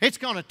 It's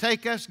going to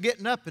take us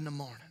getting up in the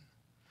morning.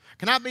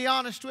 Can I be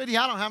honest with you?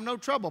 I don't have no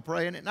trouble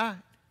praying at night.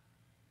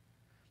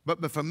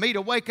 But for me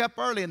to wake up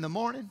early in the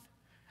morning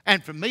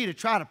and for me to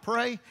try to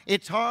pray,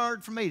 it's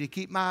hard for me to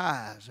keep my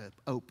eyes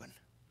open.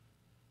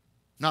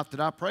 Not that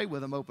I pray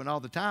with them open all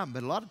the time,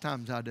 but a lot of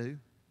times I do.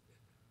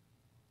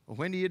 Well,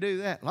 when do you do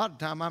that? A lot of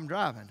the time I'm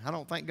driving. I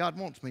don't think God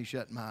wants me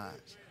shutting my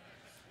eyes.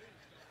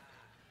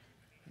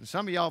 And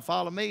some of y'all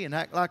follow me and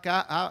act like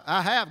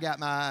I have got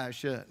my eyes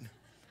shut.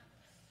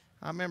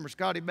 I remember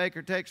Scotty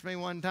Baker texted me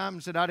one time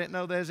and said, I didn't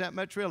know there's that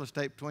much real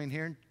estate between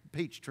here and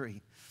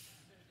Peachtree.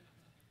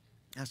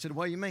 I said,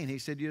 what do you mean? He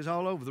said, you was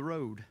all over the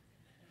road.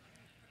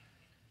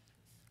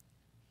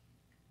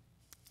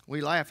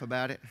 We laugh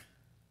about it.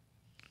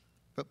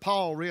 But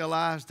Paul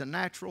realized the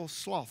natural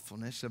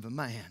slothfulness of a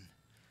man,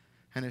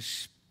 and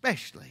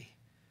especially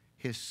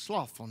his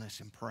slothfulness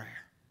in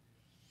prayer.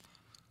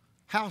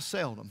 How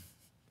seldom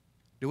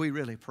do we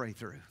really pray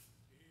through?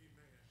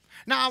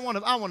 Now,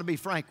 I want to be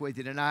frank with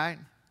you tonight.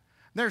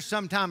 There's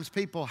sometimes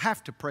people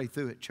have to pray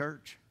through at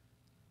church.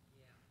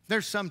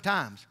 There's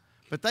sometimes.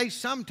 But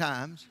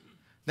sometimes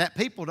that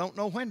people don't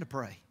know when to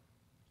pray.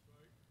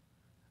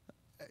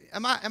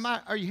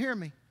 Are you hearing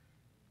me?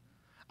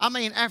 I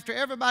mean, after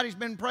everybody's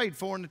been prayed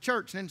for in the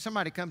church, and then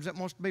somebody comes up and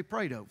wants to be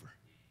prayed over.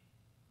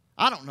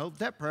 I don't know if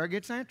that prayer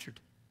gets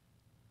answered.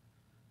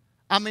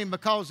 I mean,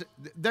 because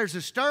there's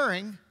a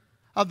stirring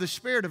of the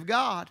Spirit of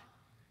God.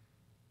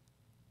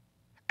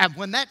 And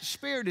when that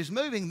Spirit is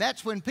moving,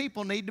 that's when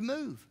people need to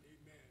move.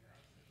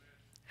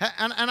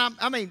 And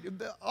I mean,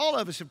 all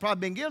of us have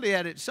probably been guilty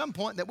at it at some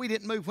point that we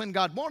didn't move when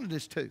God wanted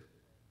us to.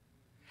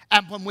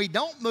 And when we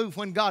don't move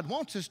when God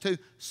wants us to,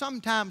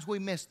 sometimes we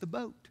miss the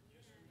boat.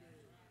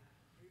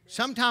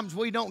 Sometimes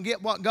we don't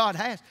get what God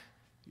has.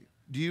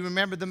 Do you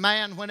remember the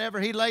man whenever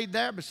he laid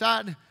there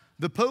beside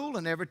the pool,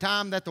 and every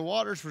time that the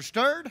waters were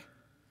stirred,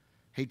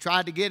 he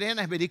tried to get in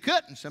there, but he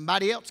couldn't.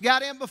 Somebody else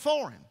got in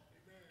before him.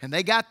 And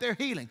they got their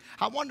healing.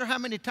 I wonder how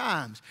many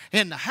times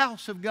in the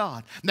house of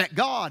God that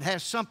God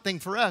has something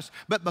for us,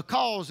 but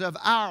because of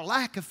our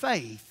lack of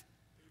faith,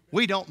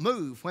 we don't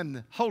move when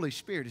the Holy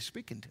Spirit is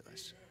speaking to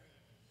us.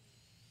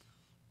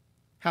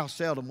 How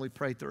seldom we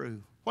pray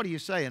through. What are you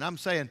saying? I'm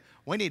saying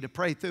we need to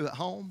pray through at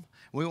home.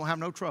 We won't have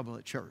no trouble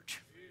at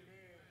church.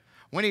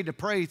 We need to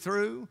pray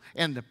through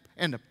in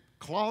the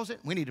closet.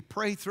 We need to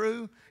pray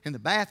through in the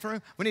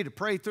bathroom. We need to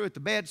pray through at the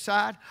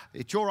bedside,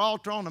 at your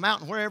altar on the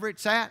mountain, wherever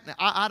it's at.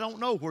 I don't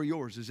know where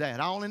yours is at.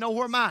 I only know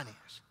where mine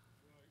is.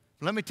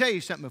 But let me tell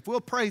you something. If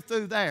we'll pray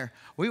through there,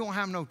 we won't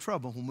have no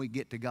trouble when we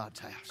get to God's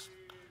house.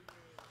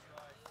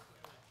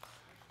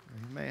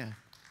 Amen.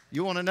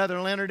 You want another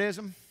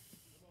Leonardism?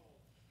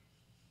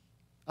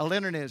 A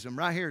Leonardism.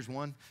 Right here's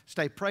one.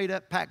 Stay prayed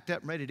up, packed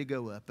up, and ready to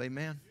go up.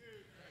 Amen.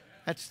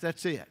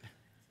 That's it.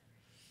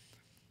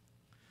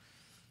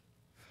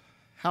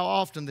 How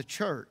often the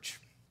church,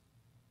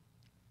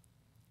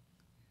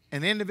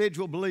 an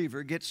individual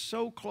believer, gets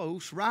so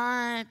close,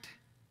 right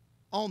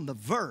on the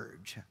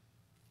verge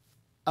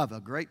of a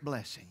great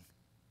blessing,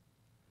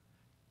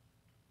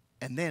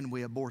 and then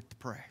we abort the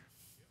prayer.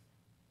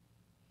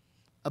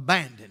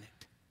 Abandon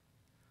it.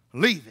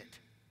 Leave it.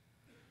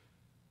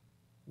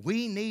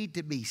 We need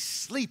to be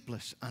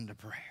sleepless under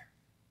prayer.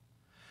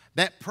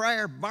 That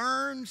prayer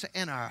burns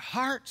in our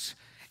hearts,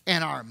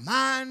 in our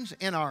minds,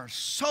 in our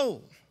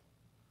soul.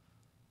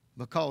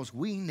 Because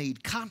we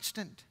need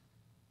constant,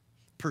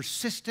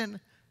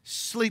 persistent,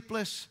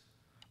 sleepless,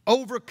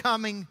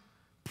 overcoming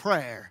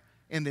prayer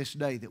in this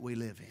day that we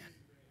live in.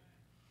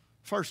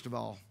 First of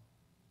all,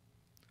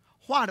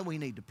 why do we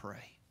need to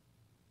pray?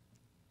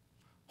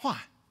 Why?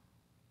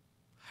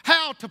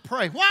 How to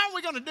pray? Why are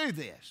we going to do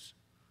this?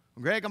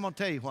 Well, Greg, I'm going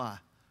to tell you why.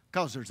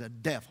 Because there's a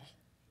devil.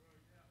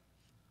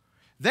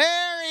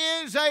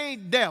 There is a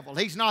devil.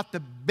 He's not the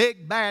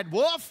big bad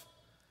wolf.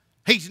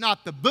 He's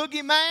not the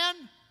boogeyman.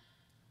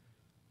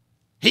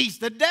 He's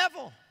the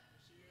devil.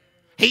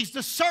 He's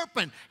the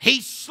serpent.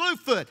 He's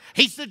Slewfoot.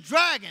 He's the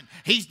dragon.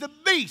 He's the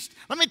beast.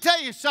 Let me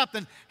tell you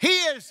something. He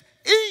is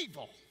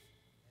evil.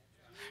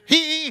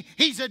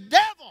 He's a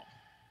devil.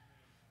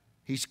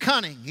 He's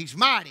cunning. He's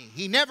mighty.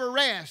 He never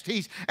rests.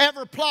 He's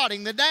ever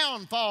plotting the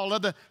downfall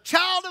of the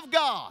child of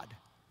God.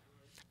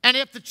 And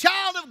if the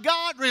child of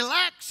God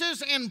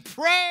relaxes in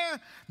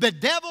prayer, the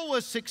devil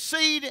will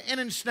succeed in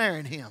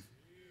ensnaring him.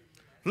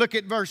 Look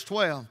at verse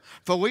 12.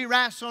 For we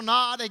wrestle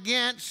not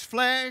against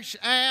flesh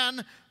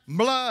and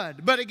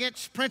blood, but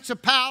against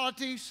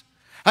principalities,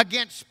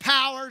 against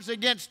powers,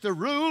 against the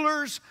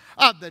rulers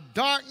of the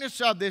darkness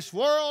of this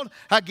world,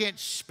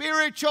 against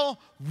spiritual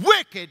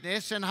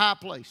wickedness in high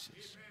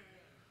places.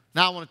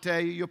 Now I want to tell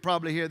you, you'll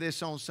probably hear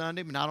this on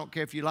Sunday, but I don't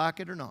care if you like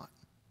it or not.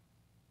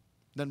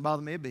 Doesn't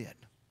bother me a bit,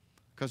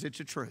 because it's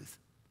the truth.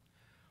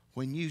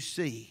 When you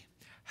see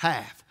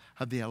half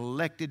of the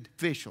elected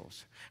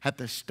officials at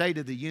the State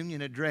of the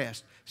Union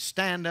address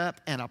stand up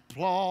and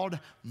applaud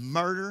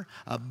murder,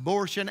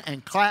 abortion,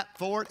 and clap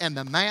for it, and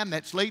the man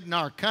that's leading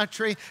our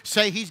country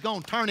say he's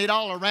going to turn it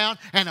all around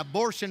and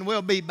abortion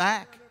will be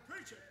back.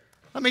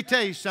 Let me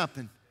tell you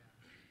something.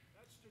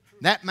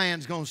 that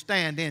man's going to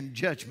stand in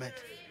judgment.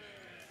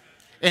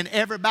 And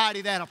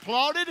everybody that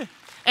applauded,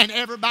 and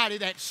everybody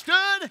that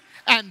stood,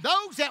 and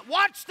those that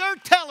watched their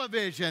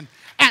television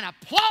and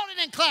applauded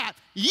and clapped,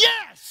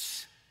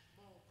 yes!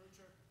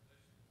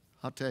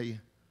 I'll tell you,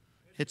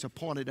 it's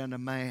appointed unto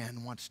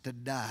man wants to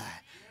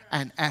die.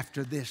 And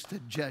after this, the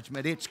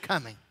judgment. It's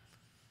coming.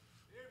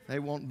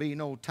 There won't be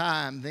no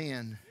time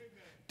then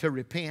to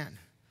repent.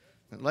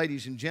 But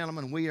ladies and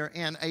gentlemen, we are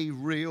in a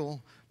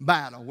real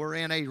battle. We're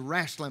in a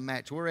wrestling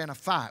match. We're in a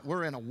fight.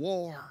 We're in a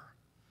war.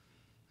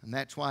 And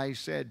that's why he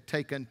said,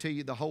 take unto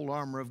you the whole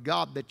armor of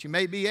God, that you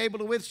may be able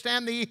to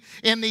withstand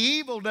in the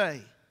evil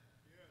day.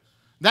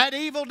 That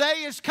evil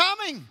day is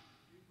coming.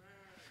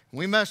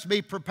 We must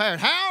be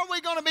prepared. How are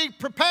we going to be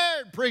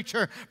prepared,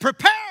 preacher?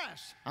 Prepare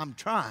us. I'm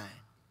trying.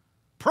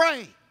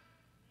 Pray.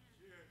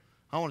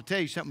 I want to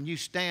tell you something.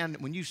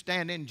 When you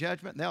stand in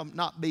judgment, there'll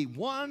not be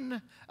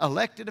one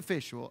elected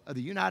official of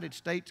the United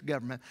States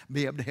government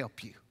be able to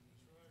help you.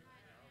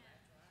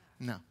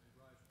 No.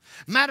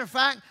 Matter of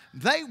fact,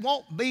 they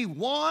won't be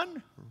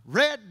one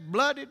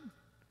red-blooded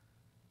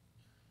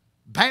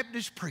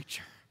Baptist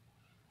preacher,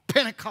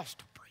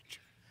 Pentecostal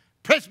preacher,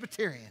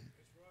 Presbyterian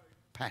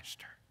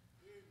pastor,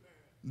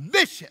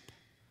 bishop.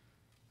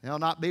 There'll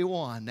not be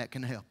one that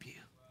can help you.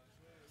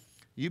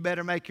 You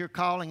better make your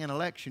calling and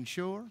election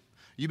sure.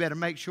 You better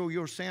make sure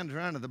your sins are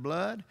under the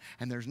blood,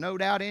 and there's no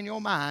doubt in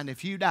your mind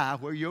if you die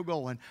where you're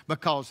going,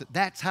 because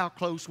that's how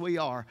close we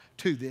are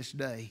to this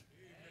day.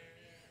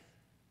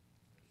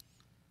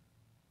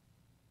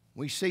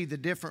 We see the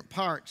different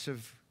parts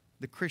of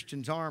the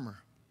Christian's armor.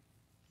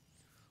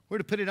 We're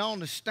to put it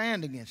on to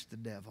stand against the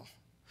devil.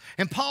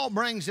 And Paul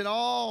brings it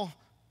all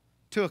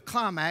to a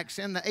climax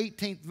in the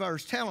 18th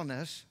verse, telling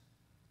us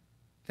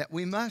that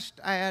we must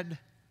add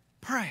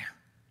prayer.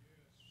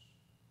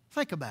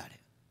 Think about it.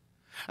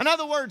 In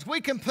other words, we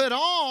can put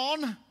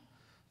on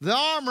the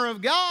armor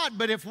of God,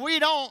 but if we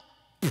don't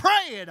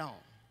pray it on.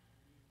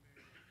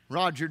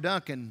 Roger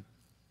Duncan,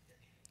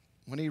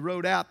 when he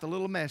wrote out the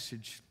little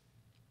message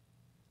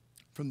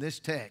from this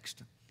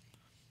text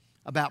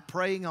about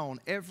praying on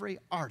every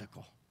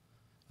article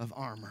of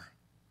armor.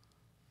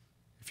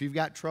 If you've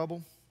got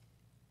trouble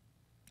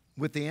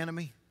with the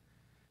enemy,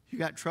 you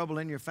got trouble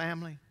in your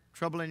family,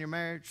 trouble in your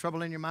marriage,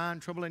 trouble in your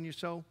mind, trouble in your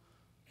soul,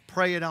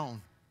 pray it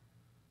on.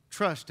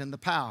 Trust in the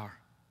power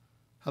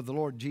of the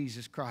Lord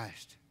Jesus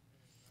Christ.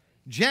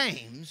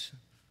 James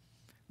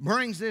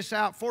brings this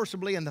out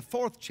forcibly in the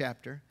 4th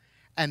chapter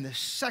and the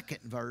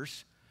 2nd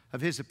verse of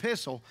his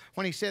epistle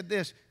when he said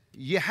this,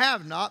 you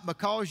have not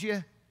because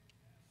you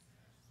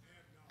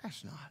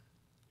ask not.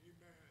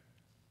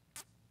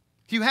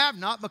 You have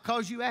not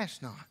because you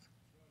ask not.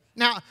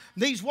 Now,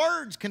 these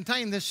words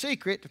contain the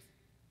secret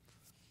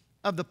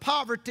of the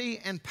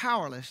poverty and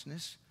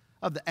powerlessness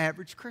of the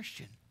average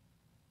Christian.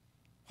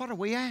 What are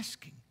we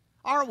asking?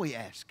 Are we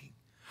asking?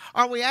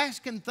 Are we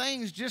asking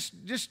things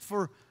just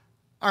for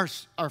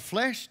our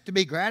flesh to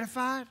be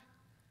gratified?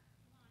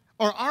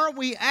 Or are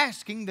we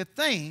asking the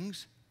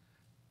things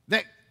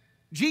that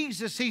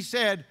Jesus, he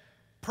said,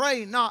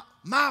 pray not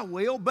my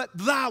will, but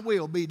thy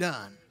will be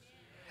done.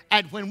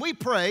 And when we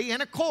pray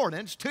in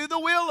accordance to the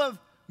will of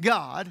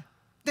God,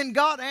 then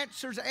God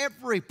answers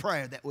every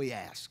prayer that we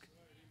ask.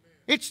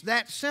 It's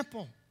that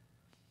simple.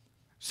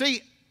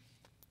 See,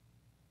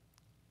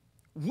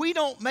 we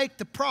don't make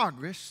the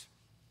progress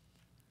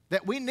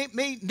that we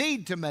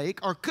need to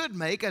make or could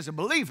make as a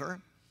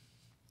believer,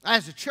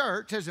 as a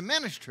church, as a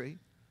ministry,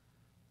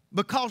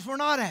 because we're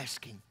not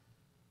asking.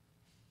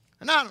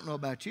 And I don't know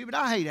about you, but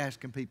I hate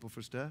asking people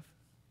for stuff.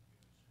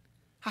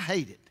 I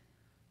hate it.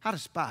 I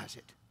despise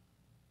it.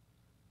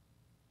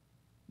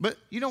 But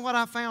you know what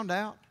I found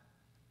out?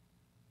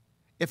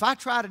 If I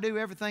try to do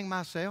everything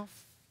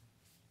myself,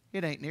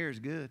 it ain't near as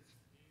good.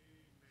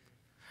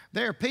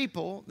 There are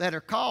people that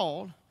are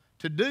called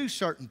to do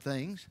certain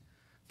things,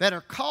 that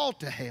are called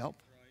to help.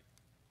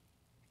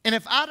 And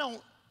if I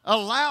don't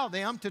allow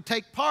them to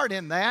take part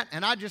in that,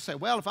 and I just say,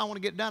 well, if I want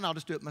to get done, I'll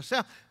just do it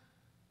myself,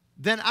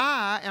 then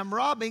I am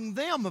robbing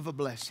them of a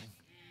blessing.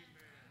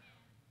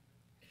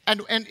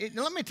 And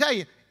let me tell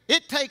you,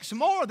 it takes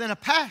more than a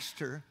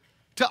pastor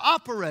to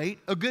operate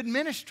a good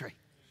ministry.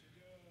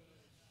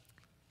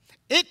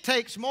 It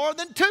takes more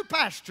than 2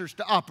 pastors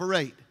to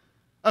operate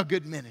a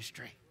good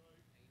ministry.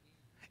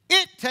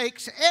 It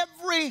takes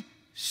every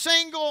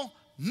single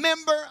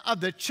member of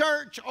the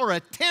church or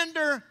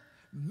attender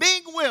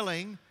being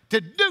willing to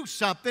do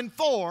something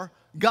for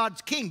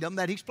God's kingdom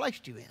that He's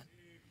placed you in.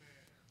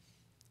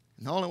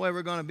 And the only way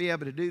we're going to be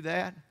able to do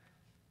that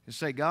is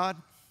say, God,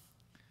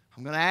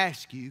 I'm going to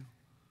ask you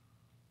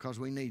because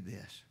we need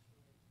this.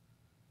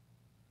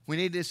 We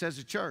need this as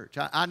a church.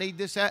 I need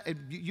this.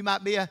 You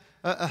might be a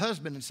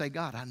husband and say,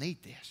 God, I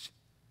need this.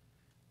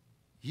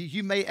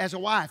 You may, as a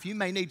wife, you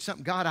may need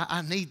something. God,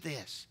 I need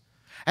this.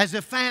 As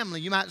a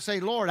family, you might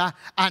say, Lord,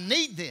 I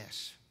need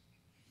this.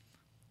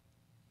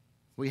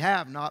 We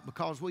have not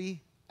because we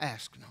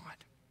ask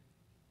not.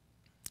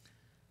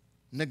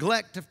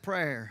 Neglect of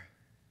prayer.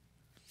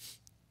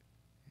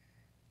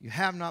 You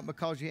have not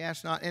because you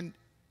ask not. And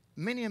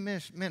many a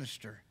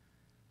minister,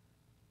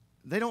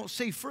 they don't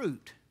see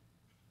fruit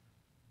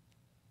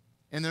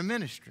in their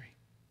ministry.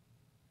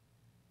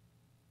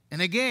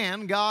 And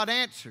again, God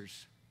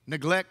answers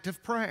neglect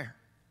of prayer.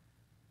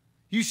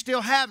 You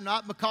still have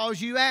not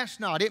because you ask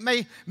not. It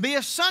may be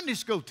a Sunday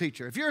school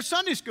teacher. If you're a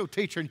Sunday school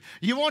teacher and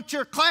you want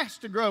your class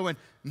to grow, and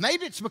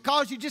maybe it's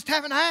because you just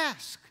haven't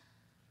asked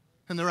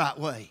in the right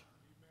way.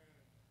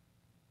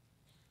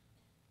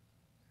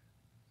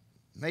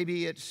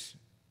 Maybe it's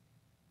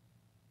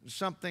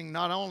something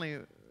not only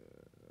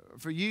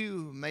for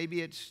you,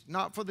 maybe it's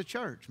not for the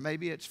church,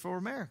 maybe it's for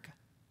America.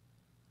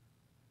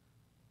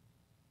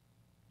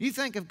 You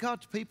think if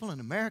God's people in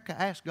America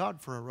asked God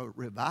for a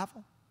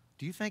revival,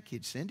 do you think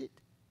He'd send it?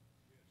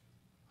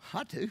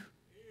 I do.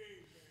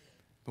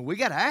 But we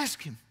got to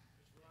ask Him.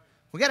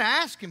 We got to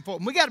ask Him for it.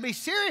 And we got to be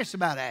serious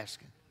about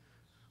asking.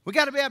 We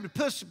got to be able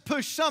to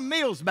push some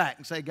meals back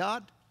and say,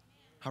 God,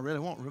 I really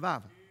want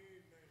revival.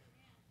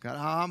 God,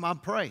 I'm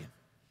praying.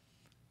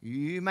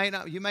 You may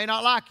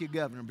not like your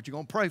governor, but you're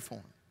going to pray for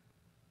him.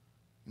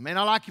 You may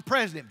not like your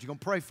president, but you're going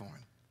to pray for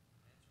him.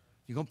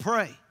 You're going to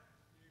pray.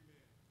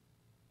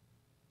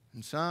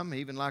 And some,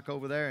 even like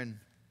over there, and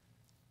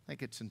I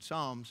think it's in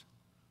Psalms,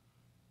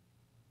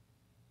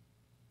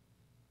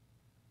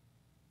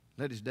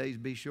 let his days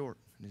be short,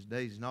 and his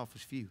days in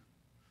office few.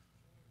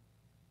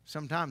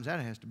 Sometimes that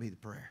has to be the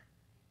prayer.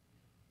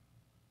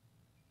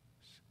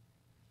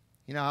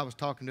 You know, I was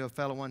talking to a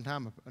fellow one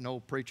time, an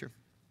old preacher,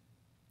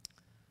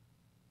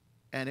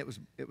 and it was.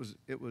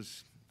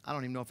 I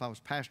don't even know if I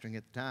was pastoring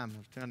at the time. I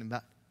was telling him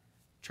about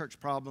church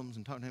problems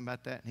and talking to him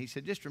about that, and he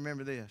said, "Just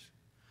remember this: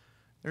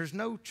 there's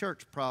no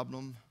church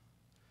problem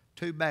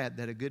too bad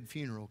that a good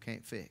funeral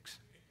can't fix."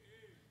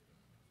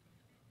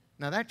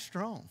 Now that's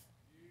strong.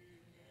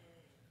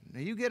 Now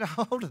you get a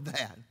hold of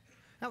that.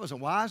 That was a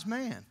wise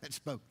man that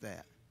spoke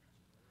that.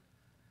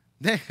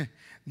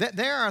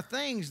 There are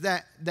things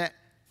that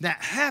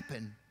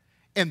happen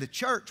in the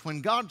church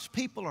when God's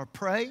people are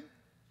praying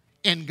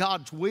in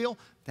God's will,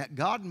 that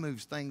God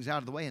moves things out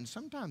of the way, and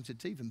sometimes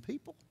it's even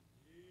people.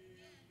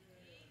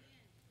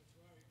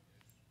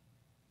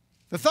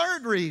 The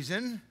third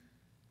reason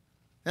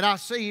that I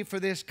see for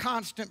this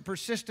constant,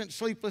 persistent,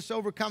 sleepless,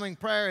 overcoming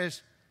prayer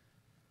is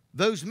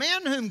those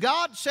men whom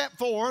God set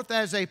forth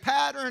as a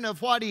pattern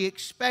of what He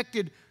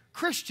expected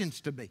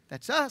Christians to be.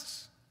 That's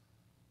us.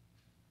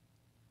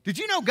 Did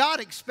you know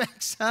God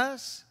expects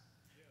us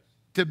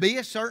to be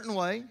a certain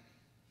way?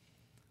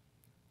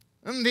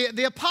 And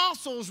the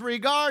apostles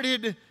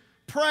regarded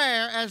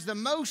prayer as the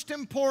most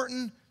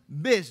important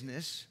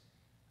business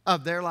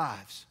of their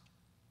lives.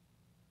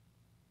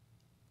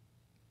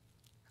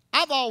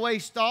 I've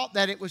always thought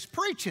that it was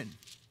preaching.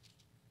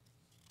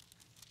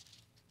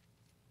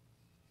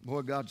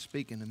 Boy, God's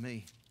speaking to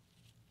me.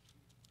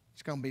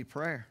 It's going to be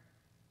prayer.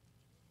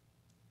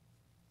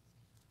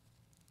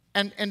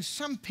 And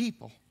some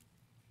people,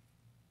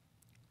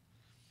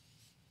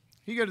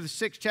 you go to the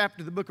 6th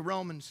chapter of the book of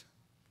Romans,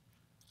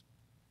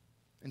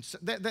 and so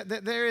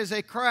there is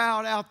a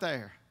crowd out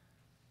there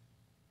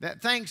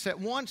that thinks that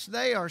once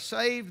they are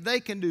saved, they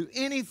can do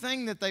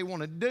anything that they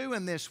want to do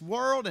in this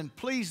world and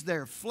please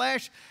their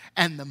flesh.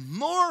 And the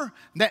more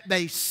that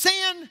they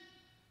sin,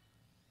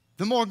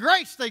 the more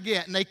grace they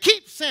get. And they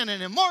keep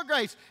sinning and more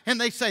grace.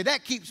 And they say,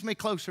 that keeps me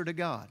closer to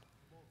God.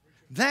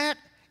 That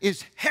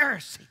is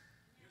heresy.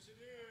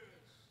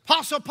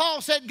 Apostle Paul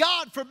said,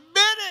 God forbid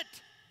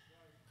it.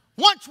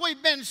 Once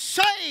we've been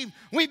saved,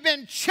 we've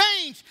been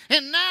changed,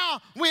 and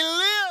now we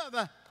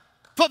live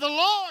for the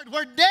Lord.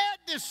 We're dead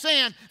to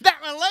sin. That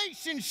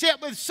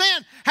relationship with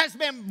sin has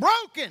been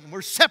broken.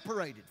 We're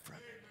separated from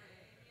it.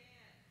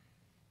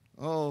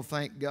 Oh,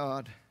 thank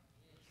God.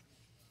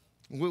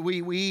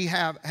 We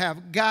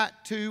have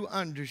got to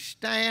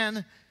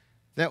understand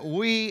that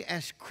we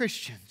as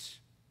Christians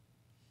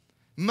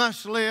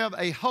must live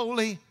a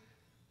holy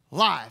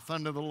life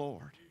under the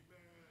Lord.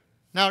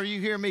 Now, are you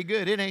hearing me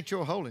good? It ain't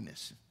your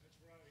holiness.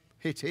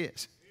 It's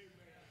His.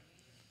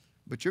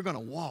 But you're going to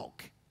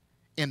walk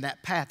in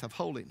that path of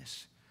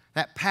holiness,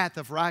 that path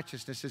of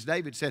righteousness, as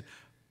David said,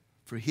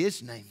 for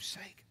His name's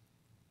sake.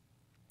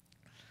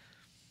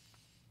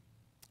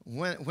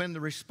 When the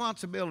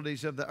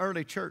responsibilities of the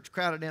early church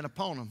crowded in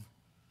upon them,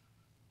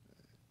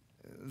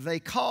 they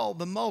called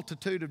the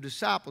multitude of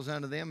disciples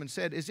unto them and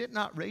said, is it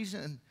not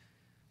reason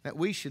that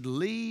we should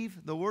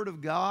leave the Word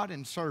of God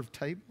and serve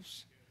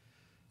tables?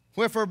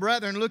 Wherefore,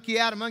 brethren, look ye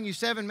out among you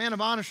 7 men of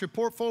honest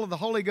report, full of the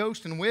Holy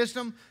Ghost and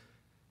wisdom,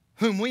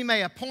 whom we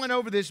may appoint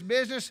over this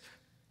business.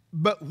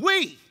 But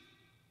we,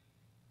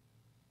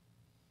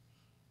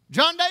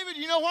 John David,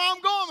 you know where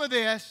I'm going with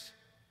this.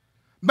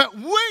 But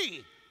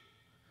we,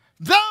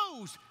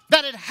 those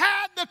that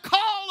had the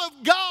call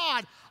of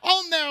God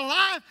on their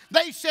life,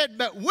 they said,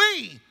 but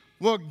we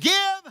will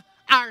give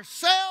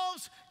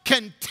ourselves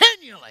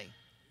continually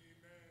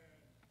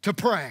to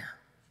prayer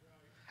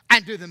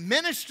and to the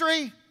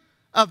ministry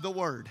of the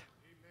Word.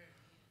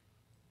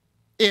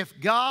 If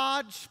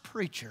God's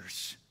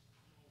preachers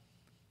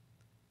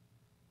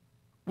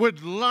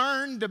would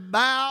learn to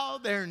bow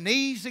their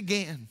knees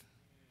again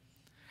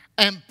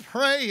and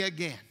pray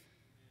again.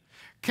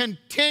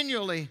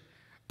 Continually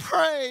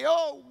pray.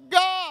 Oh,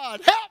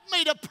 God, help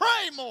me to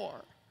pray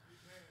more.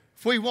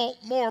 If we want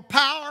more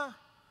power,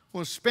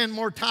 we'll spend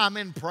more time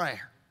in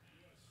prayer.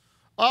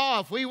 Oh,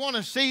 if we want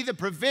to see the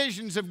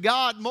provisions of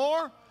God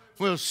more,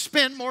 we'll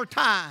spend more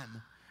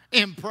time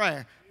in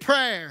prayer.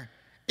 Prayer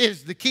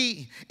is the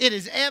key. It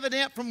is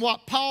evident from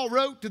what Paul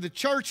wrote to the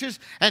churches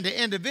and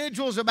to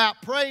individuals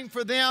about praying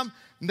for them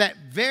that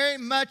very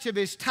much of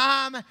his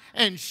time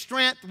and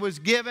strength was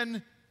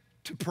given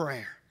to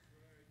prayer.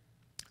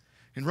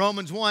 In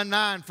Romans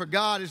 1:9, for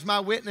God is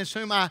my witness,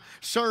 whom I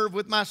serve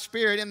with my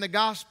spirit in the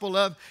gospel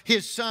of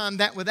his Son,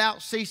 that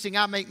without ceasing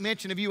I make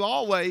mention of you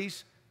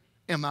always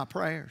in my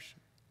prayers.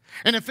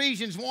 In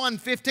Ephesians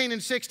 1:15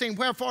 and 16,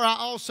 wherefore I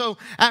also,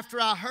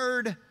 after I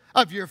heard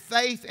of your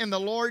faith in the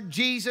Lord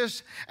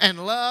Jesus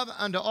and love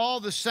unto all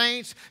the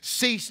saints,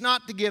 cease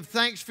not to give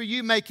thanks for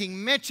you,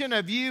 making mention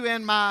of you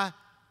in my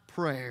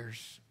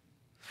prayers.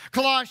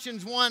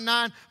 Colossians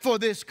 1:9, for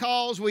this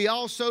cause we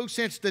also,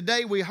 since the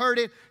day we heard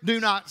it, do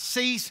not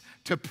cease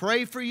to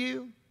pray for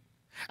you,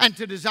 and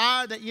to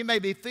desire that you may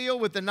be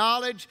filled with the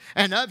knowledge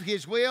and of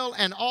his will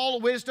and all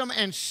wisdom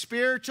and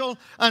spiritual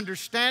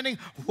understanding.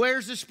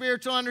 Where's the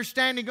spiritual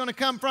understanding going to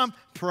come from?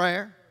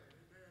 Prayer.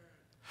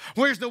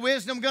 Where's the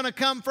wisdom going to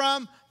come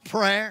from?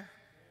 Prayer.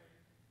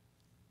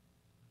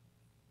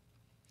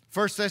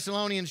 1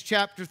 Thessalonians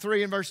chapter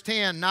 3 and verse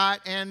 10,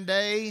 night and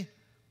day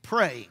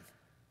praying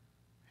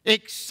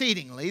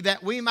exceedingly,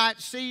 that we might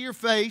see your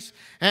face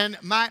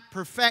and might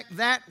perfect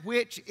that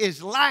which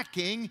is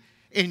lacking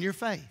in your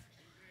faith.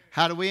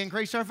 How do we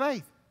increase our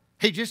faith?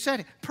 He just said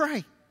it.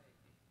 Pray.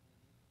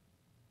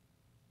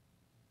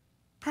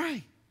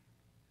 Pray.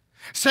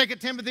 2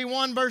 Timothy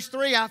 1 verse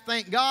 3, I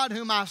thank God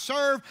whom I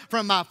serve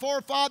from my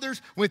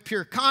forefathers with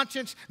pure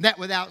conscience, that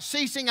without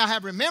ceasing I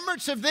have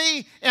remembrance of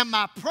thee in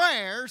my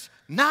prayers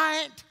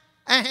night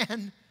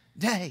and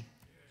day.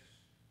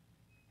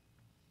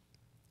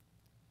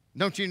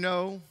 Don't you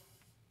know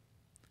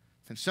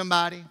that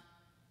somebody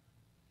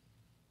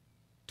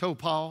told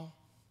Paul,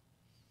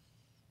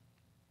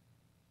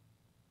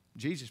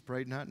 Jesus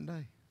prayed night and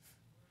day.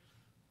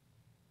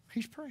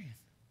 He's praying.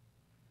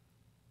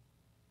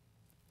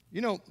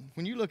 You know,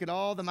 when you look at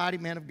all the mighty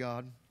men of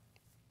God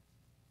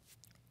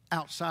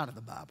outside of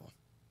the Bible,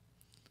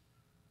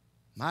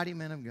 mighty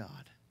men of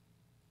God,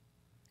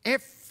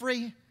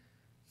 every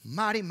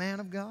mighty man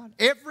of God,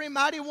 every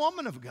mighty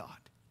woman of God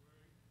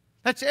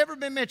that's ever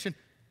been mentioned,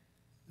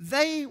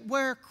 they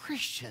were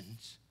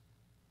Christians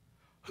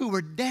who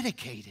were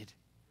dedicated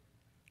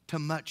to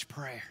much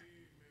prayer.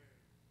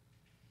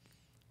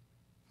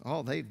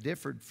 Oh, they've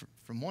differed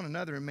from one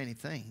another in many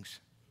things.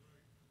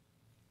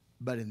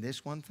 But in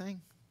this one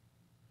thing,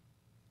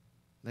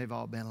 they've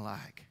all been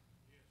alike.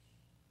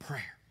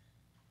 Prayer.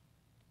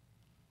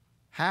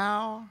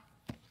 How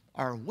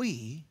are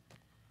we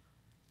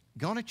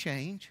going to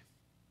change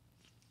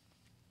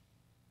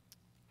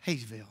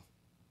Hayesville,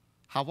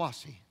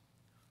 Hiwassee,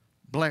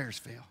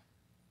 Blairsville,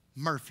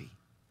 Murphy,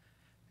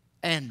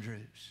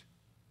 Andrews,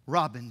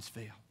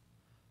 Robbinsville,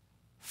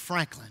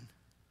 Franklin,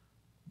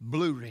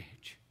 Blue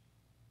Ridge,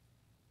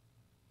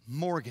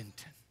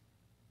 Morganton,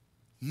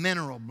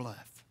 Mineral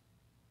Bluff?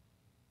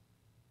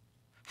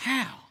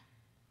 How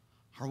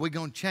are we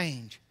going to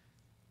change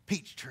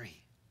Peachtree,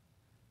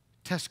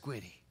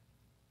 Tusquity,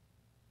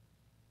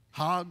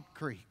 Hog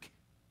Creek?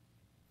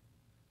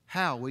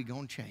 How are we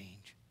going to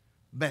change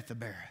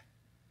Bethabara,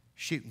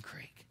 Shooting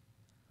Creek?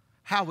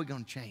 How are we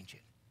going to change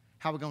it?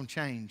 How are we going to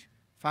change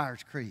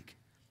Fires Creek,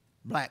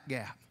 Black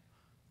Gap,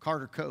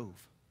 Carter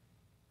Cove?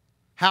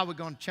 How are we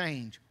going to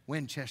change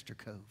Winchester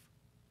Cove?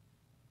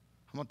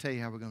 I'm going to tell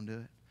you how we're going to do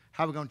it.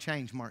 How are we going to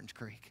change Martins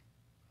Creek?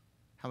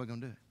 How are we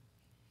going to do it?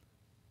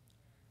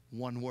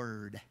 One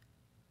word: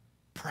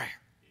 prayer.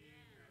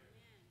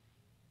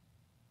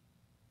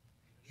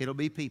 It'll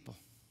be people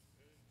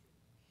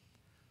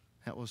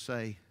that will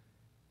say,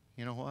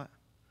 you know what?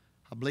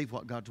 I believe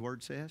what God's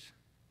Word says.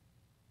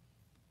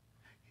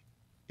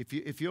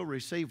 If you'll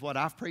receive what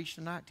I've preached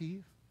tonight to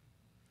you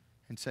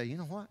and say, you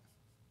know what?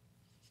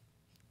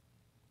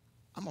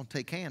 I'm going to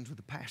take hands with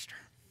the pastor.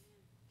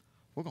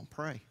 We're going to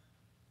pray.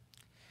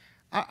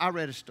 I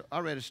read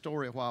a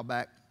story a while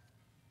back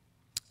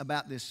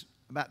about this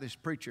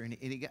preacher, and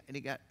he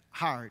got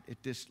hired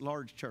at this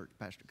large church,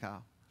 Pastor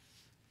Kyle.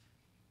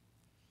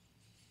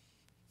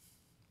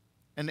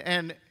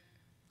 And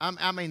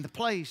I mean, the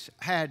place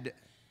had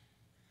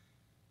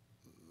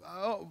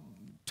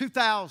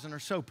 2,000 or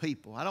so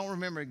people. I don't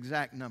remember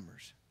exact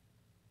numbers.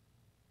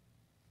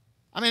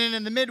 I mean, and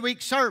in the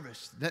midweek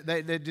service,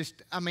 they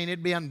just, I mean,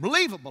 it'd be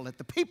unbelievable at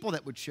the people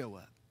that would show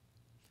up.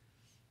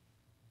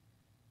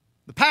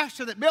 The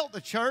pastor that built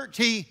the church,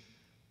 he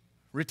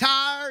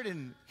retired,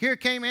 and here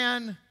came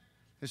in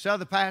this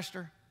other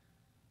pastor.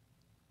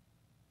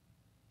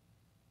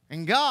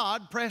 And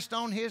God pressed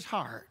on his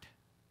heart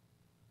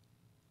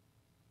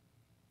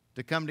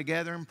to come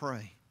together and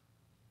pray.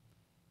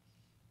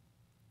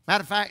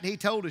 Matter of fact, he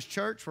told his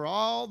church where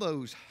all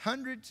those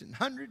hundreds and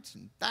hundreds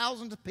and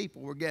thousands of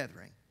people were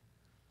gathering,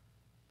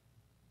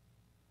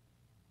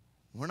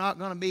 We're not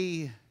going to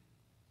be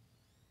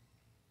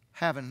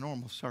having a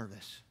normal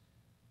service.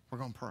 We're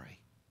going to pray.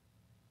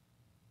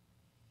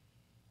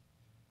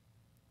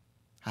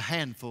 A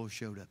handful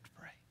showed up to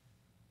pray.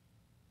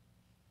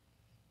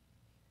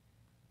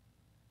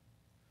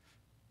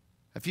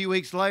 A few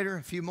weeks later,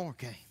 a few more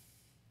came.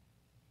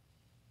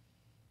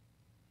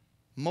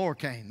 More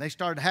came. They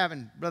started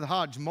having, Brother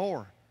Hodge,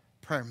 more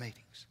prayer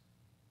meetings.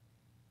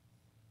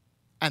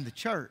 And the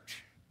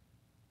church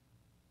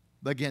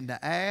began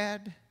to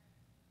add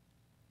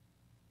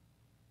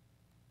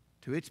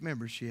to its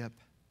membership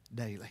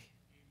daily.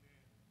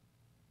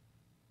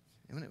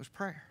 And when it was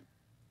prayer.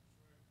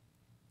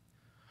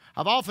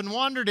 I've often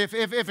wondered if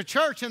a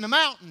church in the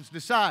mountains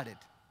decided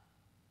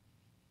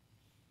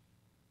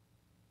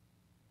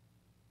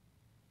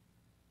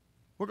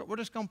we're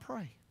just going to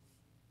pray.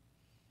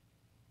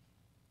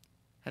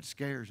 That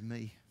scares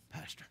me,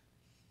 Pastor.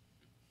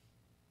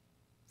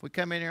 If we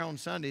come in here on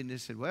Sunday and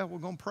just said, well, we're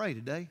going to pray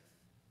today.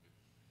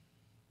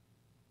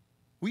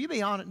 Will you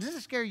be honest? Does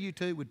it scare you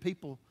too? Would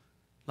people,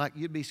 like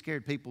you'd be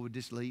scared people would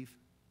just leave?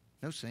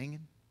 No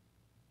singing?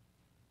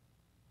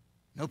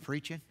 No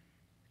preaching?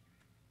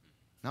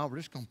 No, we're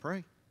just going to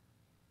pray.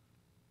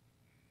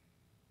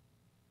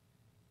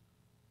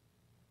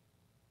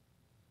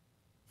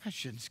 That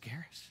shouldn't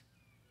scare us.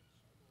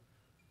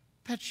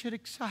 That should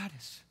excite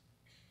us.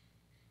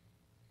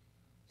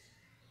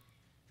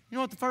 You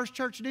know what the first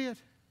church did? There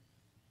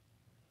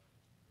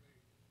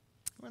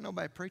wasn't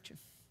nobody preaching.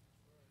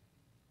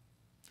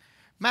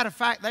 Matter of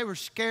fact, they were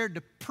scared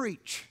to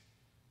preach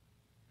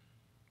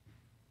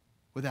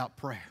without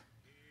prayer.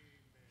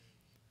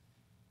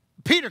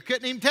 Peter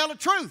couldn't even tell the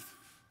truth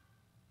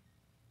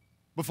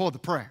before the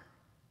prayer.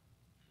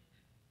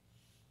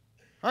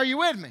 Are you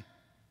with me?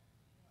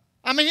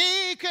 I mean,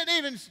 he couldn't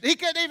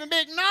even be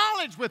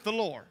acknowledged with the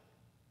Lord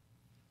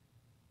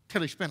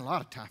till he spent a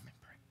lot of time in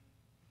prayer.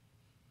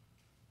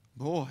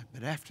 Boy,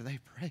 but after they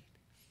prayed,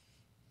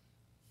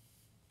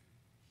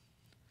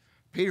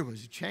 Peter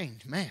was a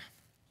changed man.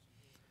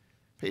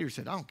 Peter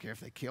said, I don't care if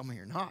they kill me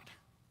or not.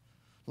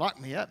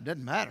 Lock me up,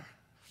 doesn't matter.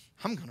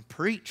 I'm going to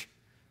preach.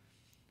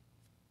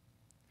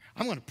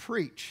 I'm going to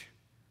preach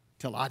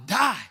till I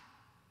die.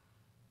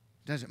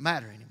 Doesn't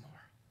matter anymore.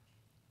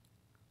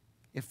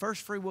 If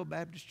First Free Will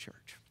Baptist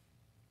Church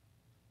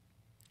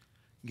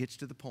gets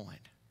to the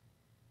point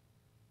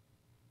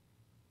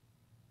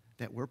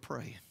that we're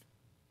praying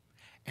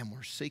and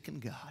we're seeking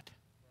God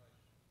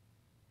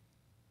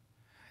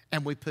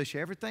and we push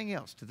everything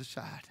else to the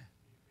side.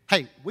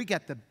 Hey, we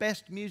got the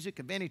best music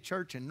of any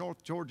church in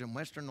North Georgia and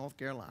Western North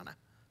Carolina.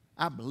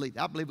 I believe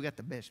we got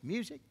the best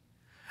music.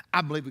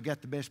 I believe we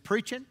got the best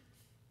preaching.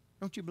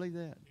 Don't you believe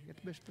that? You got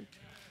the best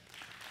preaching.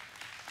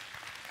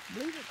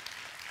 Believe it.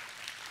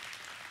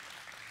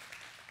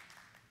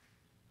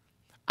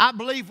 I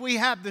believe we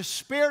have the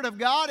Spirit of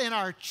God in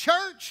our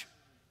church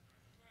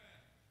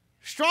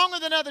stronger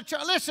than other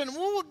churches. Listen,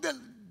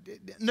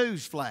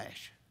 news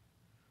flash.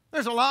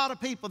 There's a lot of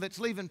people that's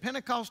leaving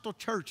Pentecostal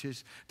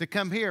churches to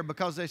come here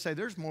because they say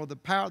there's more of the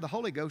power of the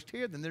Holy Ghost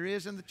here than there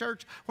is in the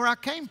church where I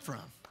came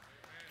from.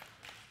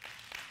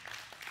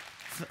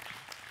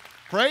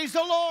 Praise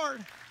the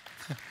Lord.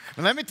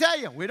 And let me tell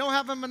you, we don't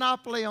have a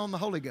monopoly on the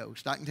Holy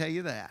Ghost. I can tell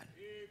you that.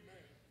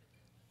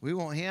 We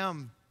want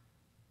Him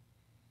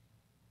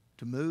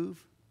to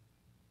move,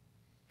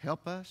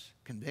 help us,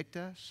 convict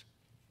us,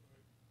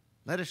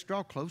 let us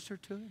draw closer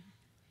to Him,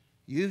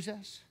 use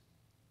us.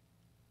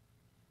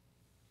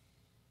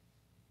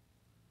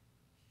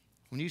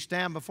 When you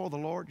stand before the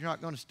Lord, you're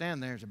not going to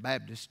stand there as a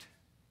Baptist.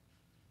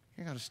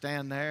 You're going to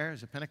stand there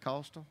as a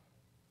Pentecostal.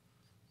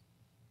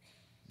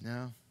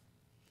 No.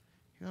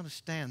 You're going to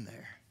stand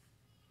there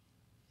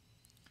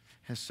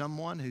as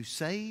someone who's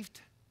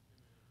saved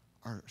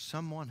or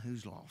someone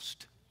who's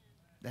lost.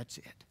 That's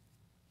it.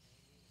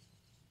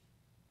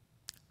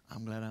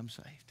 I'm glad I'm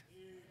saved.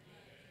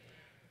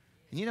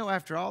 And you know,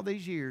 after all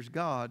these years,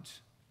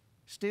 God's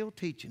still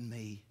teaching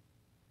me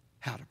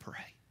how to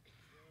pray.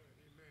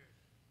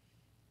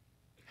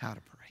 How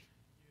to pray.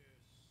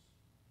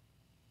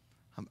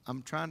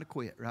 I'm trying to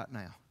quit right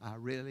now. I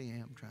really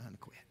am trying to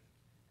quit.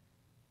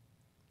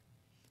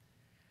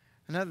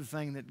 Another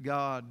thing that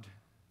God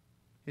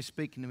is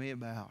speaking to me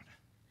about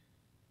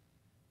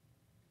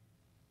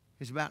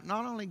is about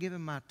not only giving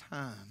my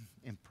time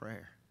in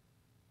prayer,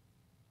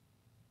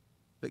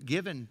 but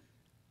giving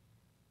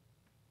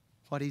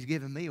what He's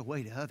given me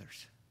away to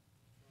others.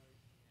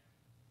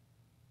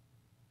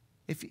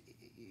 If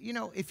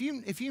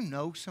you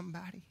know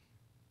somebody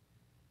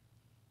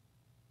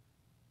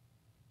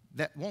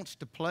that wants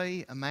to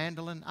play a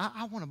mandolin,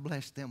 I want to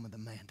bless them with a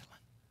mandolin.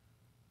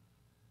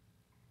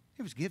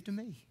 It was given to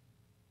me.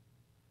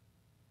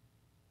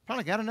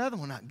 Probably got another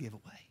one I can give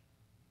away.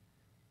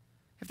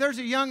 If there's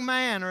a young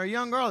man or a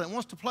young girl that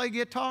wants to play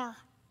guitar,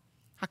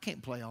 I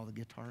can't play all the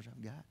guitars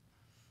I've got.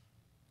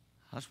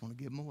 I just want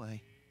to give them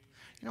away.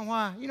 You know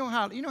why? You know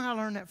how I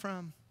learned that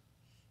from?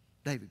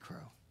 David Crow.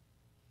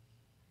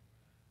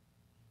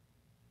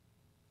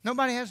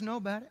 Nobody has to know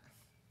about it.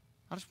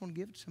 I just want to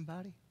give it to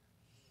somebody.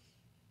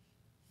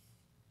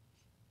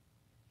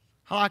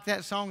 I like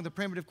that song the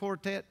Primitive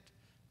Quartet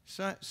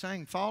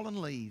sang, Fallen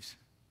Leaves.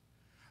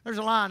 There's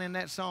a line in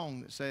that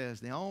song that says,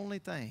 the only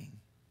thing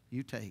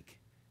you take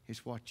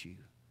is what you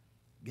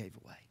gave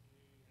away.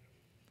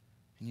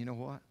 And you know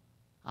what?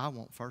 I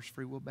want First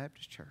Free Will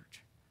Baptist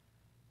Church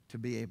to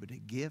be able to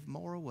give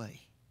more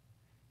away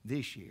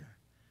this year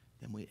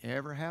than we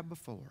ever have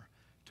before,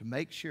 to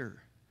make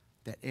sure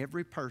that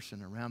every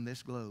person around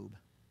this globe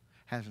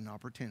has an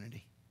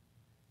opportunity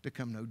to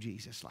come know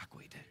Jesus like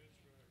we do.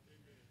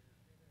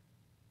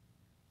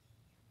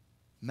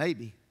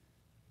 Maybe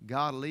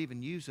God will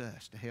even use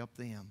us to help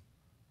them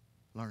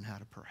learn how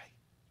to pray.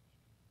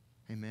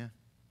 Amen.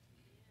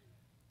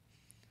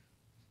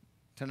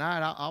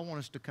 Tonight, I want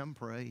us to come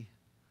pray.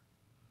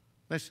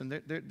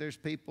 Listen, there's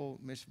people.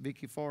 Miss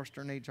Vicki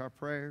Forrester needs our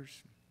prayers.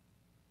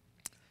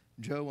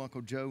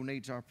 Uncle Joe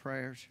needs our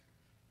prayers.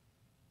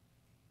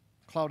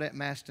 Claudette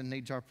Maston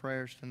needs our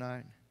prayers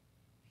tonight.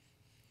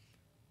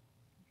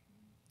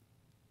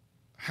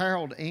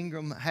 Harold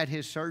Ingram had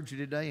his surgery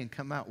today and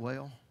come out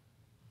well.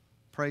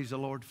 Praise the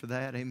Lord for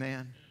that.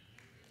 Amen.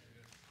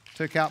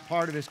 Took out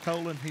part of his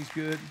colon. He's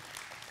good.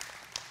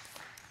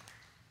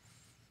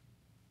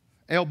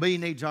 LB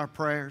needs our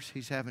prayers.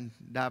 He's having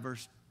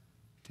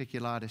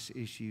diverticulitis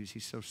issues.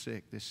 He's so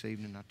sick this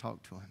evening. I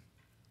talked to him.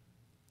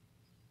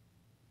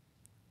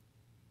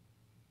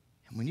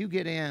 And when you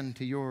get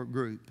into your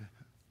group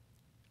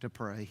to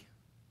pray,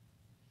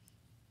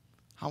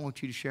 I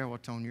want you to share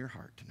what's on your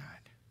heart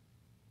tonight.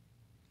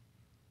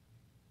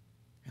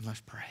 And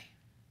let's pray.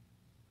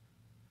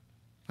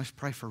 Let's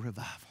pray for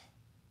revival.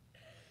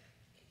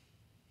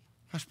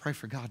 Let's pray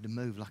for God to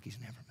move like He's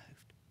never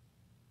moved.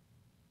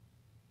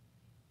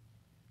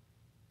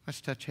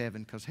 Let's touch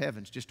heaven, because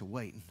heaven's just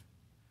waiting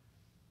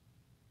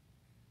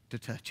to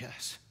touch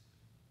us.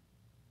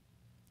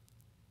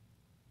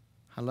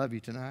 I love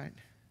you tonight.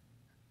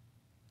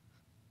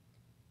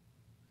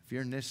 If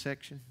you're in this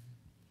section,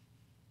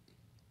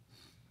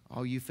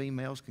 all you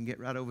females can get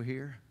right over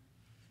here,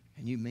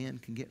 and you men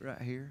can get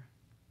right here.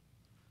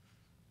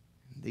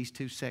 And these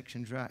two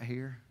sections right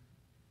here.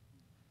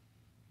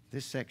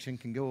 This section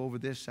can go over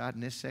this side,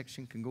 and this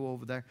section can go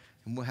over there.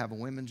 And we'll have a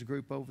women's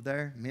group over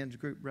there, men's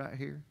group right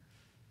here,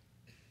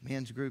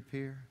 men's group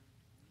here.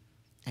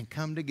 And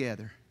come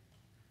together.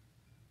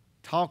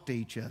 Talk to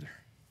each other.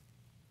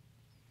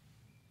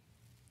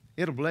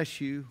 It'll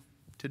bless you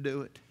to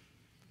do it.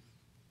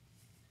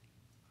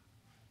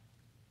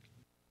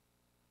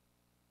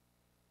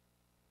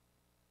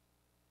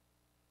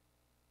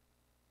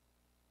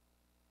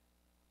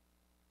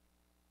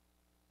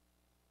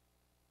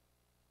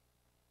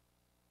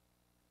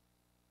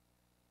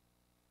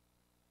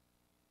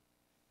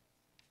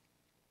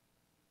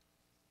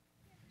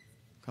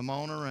 Come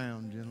on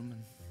around,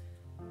 gentlemen.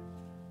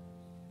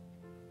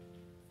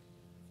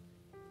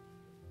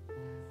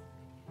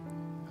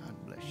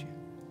 God bless you.